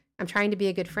I'm trying to be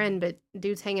a good friend, but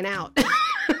dude's hanging out.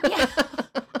 Yeah.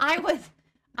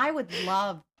 I would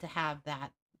love to have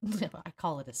that. I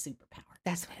call it a superpower.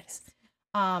 That's what it is.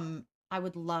 I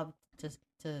would love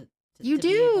to you to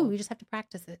do. You just have to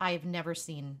practice it. I have never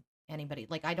seen anybody,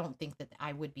 like, I don't think that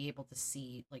I would be able to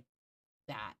see like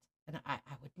that. And I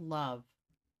would love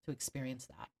to experience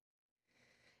that.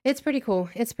 It's pretty cool.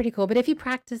 But if you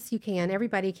practice, you can.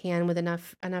 Everybody can with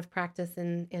enough practice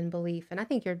and belief. And I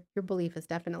think your belief is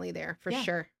definitely there for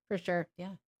sure. For sure.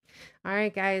 Yeah. All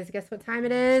right, guys. Guess what time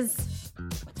it is?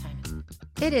 What time is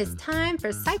it? It is time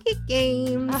for Psychic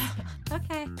Games.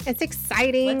 Okay. It's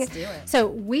exciting. Let's do it. So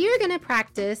we are going to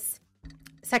practice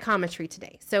psychometry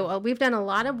today. So we've done a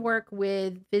lot of work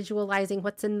with visualizing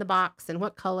what's in the box and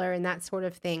what color and that sort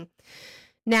of thing.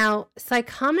 Now,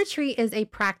 psychometry is a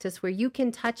practice where you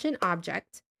can touch an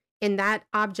object, and that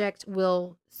object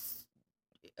will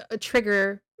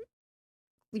trigger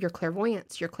your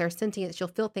clairvoyance, your clairsentience. You'll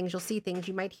feel things, you'll see things,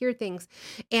 you might hear things,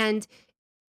 and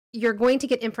you're going to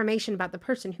get information about the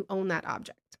person who owned that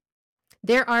object.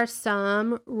 There are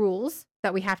some rules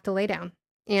that we have to lay down,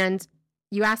 and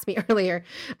you asked me earlier,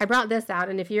 I brought this out,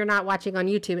 and if you're not watching on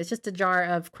YouTube, it's just a jar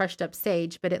of crushed up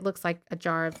sage, but it looks like a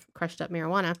jar of crushed up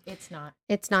marijuana. It's not.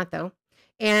 It's not, though.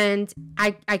 And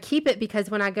I keep it because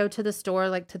when I go to the store,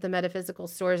 like to the metaphysical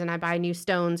stores, and I buy new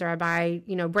stones or I buy,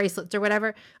 bracelets or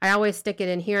whatever, I always stick it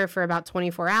in here for about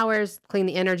 24 hours, clean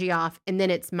the energy off, and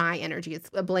then it's my energy. It's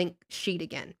a blank sheet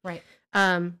again. Right.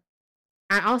 I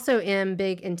also am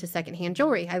big into secondhand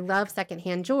jewelry. I love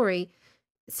secondhand jewelry.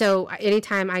 So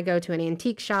anytime I go to an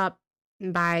antique shop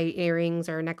and buy earrings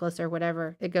or a necklace or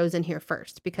whatever, it goes in here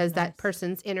first because that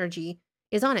person's energy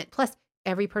is on it. Plus,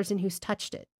 every person who's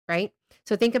touched it, right?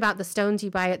 So think about the stones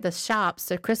you buy at the shops,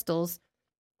 the crystals.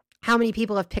 How many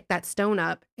people have picked that stone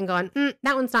up and gone,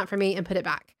 that one's not for me, and put it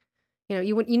back?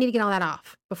 You need to get all that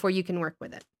off before you can work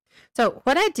with it. So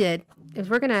what I did is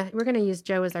we're gonna use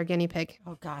Joe as our guinea pig.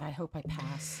 Oh God, I hope I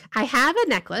pass. I have a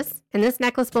necklace, and this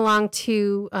necklace belonged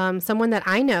to someone that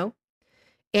I know,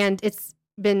 and it's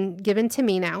been given to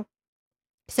me now.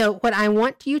 So what I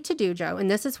want you to do, Joe, and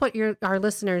this is what our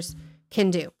listeners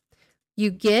can do.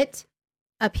 You get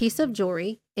a piece of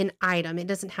jewelry, an item. It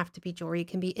doesn't have to be jewelry. It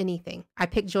can be anything. I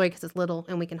picked jewelry because it's little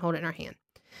and we can hold it in our hand.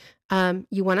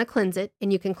 You want to cleanse it,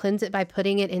 and you can cleanse it by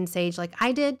putting it in sage like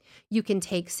I did. You can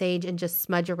take sage and just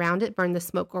smudge around it, burn the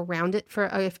smoke around it for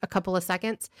a couple of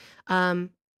seconds.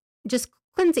 Just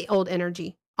cleanse the old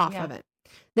energy off of it.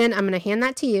 Then I'm going to hand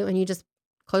that to you, and you just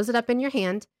close it up in your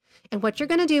hand. And what you're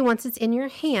going to do once it's in your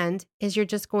hand is you're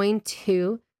just going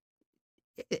to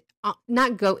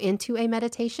not go into a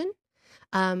meditation.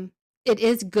 It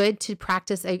is good to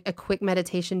practice a quick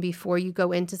meditation before you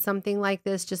go into something like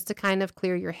this, just to kind of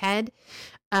clear your head.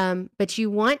 But you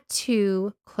want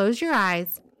to close your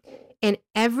eyes, and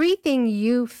everything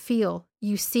you feel,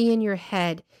 you see in your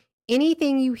head,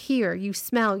 anything you hear, you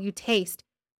smell, you taste,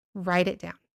 write it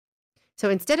down.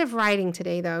 So instead of writing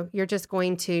today, though, you're just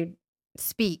going to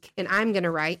speak, and I'm going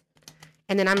to write,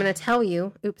 and then I'm going to tell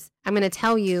you,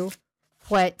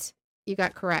 what you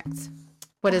got correct,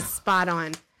 what is spot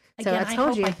on. So Again, I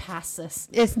told you, I pass this.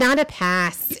 It's not a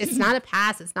pass. It's not a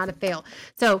pass. It's not a fail.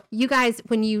 So you guys,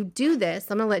 when you do this,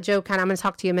 I'm going to let Joe I'm going to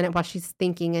talk to you a minute while she's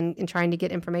thinking and trying to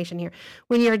get information here.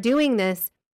 When you're doing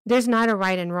this, there's not a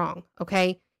right and wrong,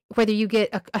 okay? Whether you get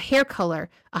a hair color,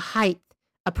 a height,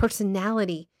 a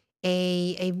personality,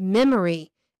 a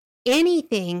memory,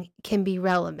 anything can be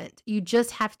relevant. You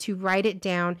just have to write it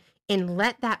down and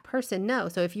let that person know.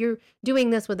 So if you're doing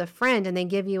this with a friend and they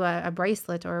give you a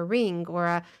bracelet or a ring or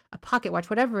a pocket watch,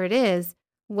 whatever it is,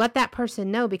 let that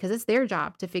person know, because it's their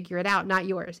job to figure it out, not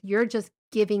yours. You're just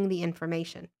giving the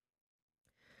information.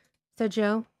 So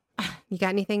Joe, you got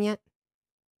anything yet?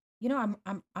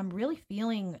 I'm really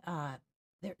feeling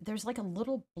there's like a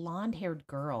little blonde-haired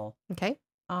girl. Okay.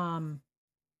 And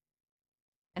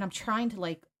I'm trying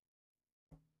to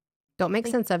don't make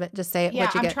sense of it. Just say it. Yeah,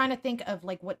 what you I'm get. trying to think of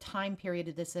what time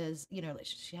period this is.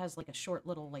 She has like a short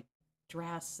little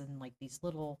dress and like these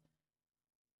little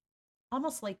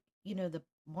almost like, the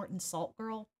Morton Salt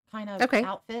Girl kind of Okay.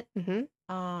 outfit.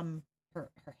 Mm-hmm. Her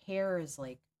hair is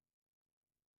like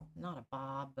not a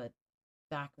bob, but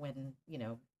back when,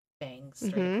 bangs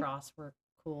straight Mm-hmm. across were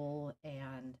cool.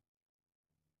 And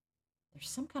there's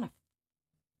some kind of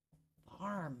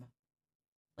farm.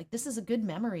 Like, this is a good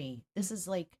memory. This is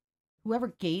like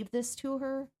whoever gave this to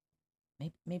her,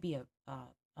 maybe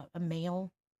a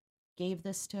male gave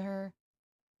this to her.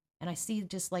 And I see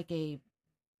just like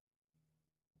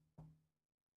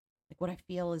what I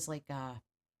feel is like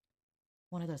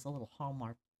one of those little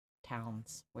Hallmark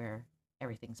towns where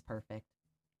everything's perfect.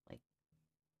 Like,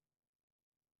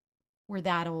 we're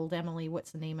that old, Emily.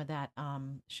 What's the name of that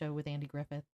show with Andy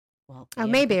Griffith? Well, Oh,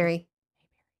 Andy Griffith. Mayberry.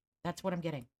 That's what I'm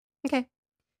getting. Okay.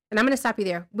 And I'm going to stop you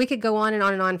there. We could go on and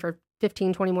on and on for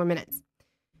 15, 20 more minutes.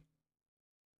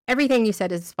 Everything you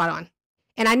said is spot on.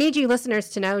 And I need you listeners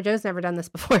to know, Joe's never done this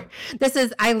before.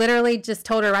 I literally just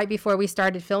told her right before we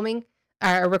started filming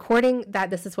or recording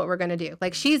that this is what we're going to do.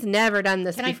 Like, she's never done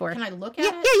this before. Can I look at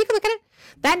it? Yeah, you can look at it.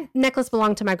 That necklace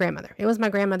belonged to my grandmother. It was my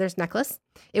grandmother's necklace.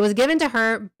 It was given to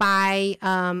her by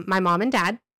my mom and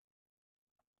dad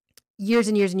years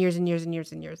and years and years and years and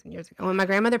years and years and years ago. When my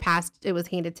grandmother passed, it was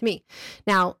handed to me.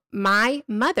 Now, my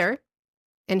mother,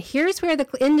 and here's where the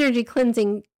energy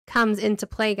cleansing comes into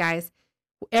play, guys.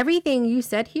 Everything you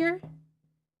said here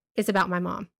is about my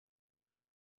mom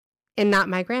and not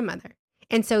my grandmother.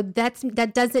 And so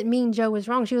that doesn't mean Joe was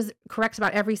wrong. She was correct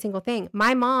about every single thing.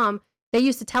 My mom, they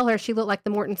used to tell her she looked like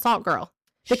the Morton Salt Girl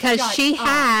because she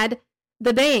had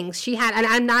the bangs. She had, and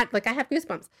I'm not, like, I have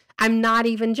goosebumps. I'm not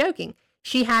even joking.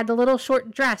 She had the little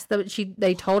short dress that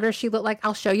they told her she looked like.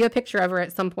 I'll show you a picture of her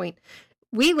at some point.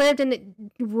 We lived in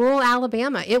rural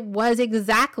Alabama. It was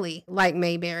exactly like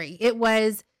Mayberry. It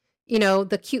was,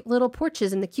 the cute little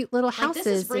porches and the cute little houses.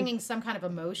 This is bringing some kind of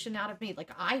emotion out of me.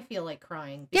 Like, I feel like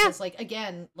crying because, like,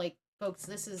 again, like, folks,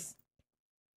 this is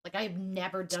like, I've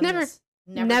never done this.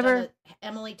 Never. Done it.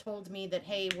 Emily told me that,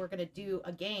 hey, we're going to do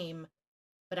a game,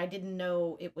 but I didn't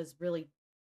know it was really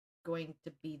going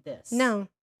to be this. No.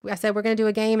 I said, we're going to do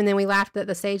a game, and then we laughed that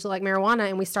the sage looked like marijuana,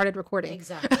 and we started recording.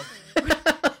 Exactly.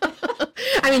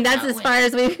 I mean, that's as far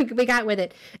as we got with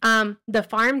it. The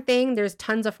farm thing, there's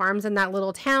tons of farms in that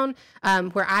little town.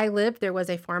 Where I lived, there was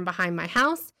a farm behind my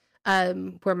house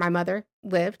where my mother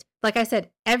lived. Like I said,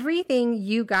 everything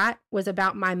you got was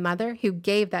about my mother who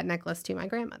gave that necklace to my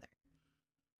grandmother.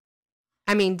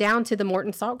 I mean, down to the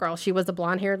Morton Salt Girl. She was a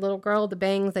blonde-haired little girl, the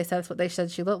bangs. They said that's what they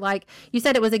said she looked like. You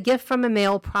said it was a gift from a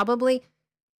male, probably.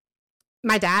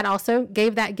 My dad also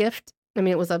gave that gift. I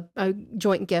mean, it was a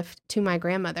joint gift to my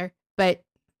grandmother, but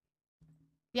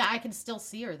yeah, I can still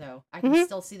see her though. I can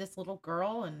still see this little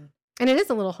girl, and it is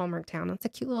a little Hallmark town. It's a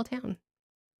cute little town.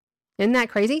 Isn't that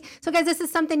crazy? So guys, this is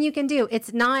something you can do.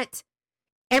 It's not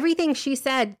everything she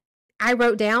said I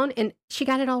wrote down, and she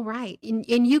got it all right. And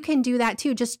you can do that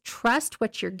too. Just trust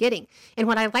what you're getting. And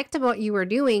what I liked about what you were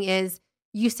doing is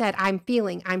you said, I'm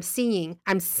feeling, I'm seeing,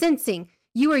 I'm sensing.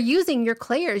 You are using your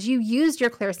clairs. You used your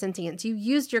clairsentience. You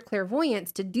used your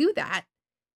clairvoyance to do that.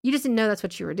 You just didn't know that's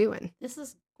what you were doing. This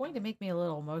is going to make me a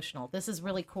little emotional. This is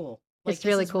really cool. Like, it's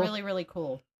really cool. Really, really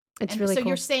cool. It's really cool. So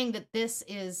you're saying that this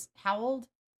is how old?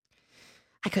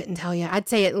 I couldn't tell you. I'd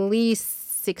say at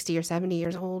least 60 or 70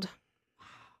 years old.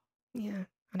 Yeah.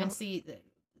 And see,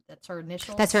 that's her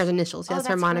initials? That's her initials. Yeah, that's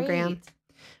her monogram. Great.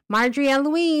 Marjorie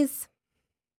Eloise.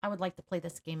 I would like to play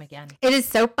this game again. It is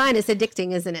so fun. It's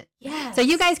addicting, isn't it? Yes. So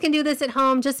you guys can do this at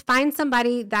home. Just find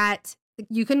somebody that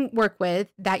you can work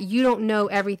with that you don't know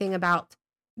everything about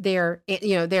their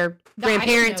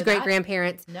grandparents,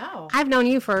 great-grandparents. No. I've known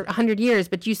you for 100 years,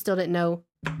 but you still didn't know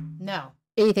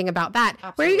anything about that.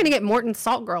 Absolutely. Where are you going to get Morton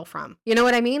Salt Girl from? You know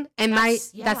what I mean? And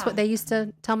that's what they used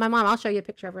to tell my mom. I'll show you a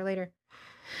picture of her later.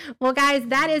 Well, guys,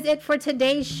 that is it for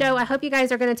today's show. I hope you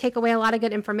guys are going to take away a lot of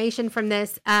good information from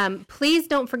this. Please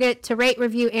don't forget to rate,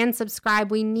 review, and subscribe.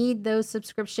 We need those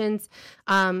subscriptions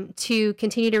to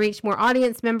continue to reach more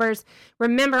audience members.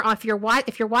 Remember, if you're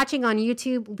watching on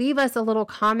YouTube, leave us a little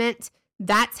comment.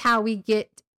 That's how we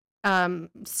get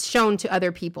shown to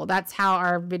other people. That's how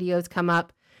our videos come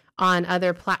up on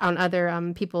other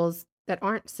people's that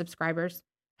aren't subscribers,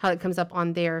 how it comes up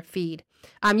on their feed.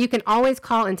 You can always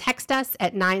call and text us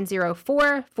at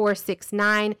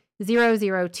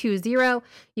 904-469-0020.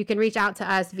 You can reach out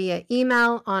to us via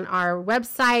email on our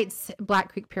websites,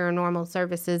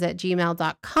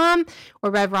 blackcreekparanormalservices@gmail.com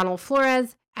or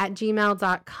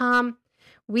revronaldflores@gmail.com.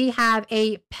 We have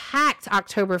a packed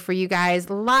October for you guys.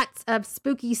 Lots of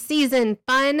spooky season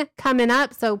fun coming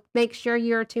up, so make sure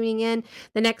you're tuning in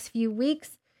the next few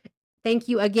weeks. Thank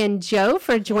you again, Joe,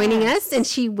 for joining Yes. us. And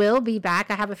she will be back.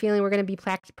 I have a feeling we're going to be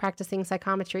practicing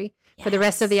psychometry for the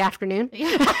rest of the afternoon.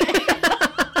 Yeah.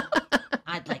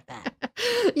 I'd like that.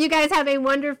 You guys have a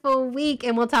wonderful week,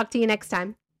 and we'll talk to you next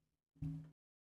time.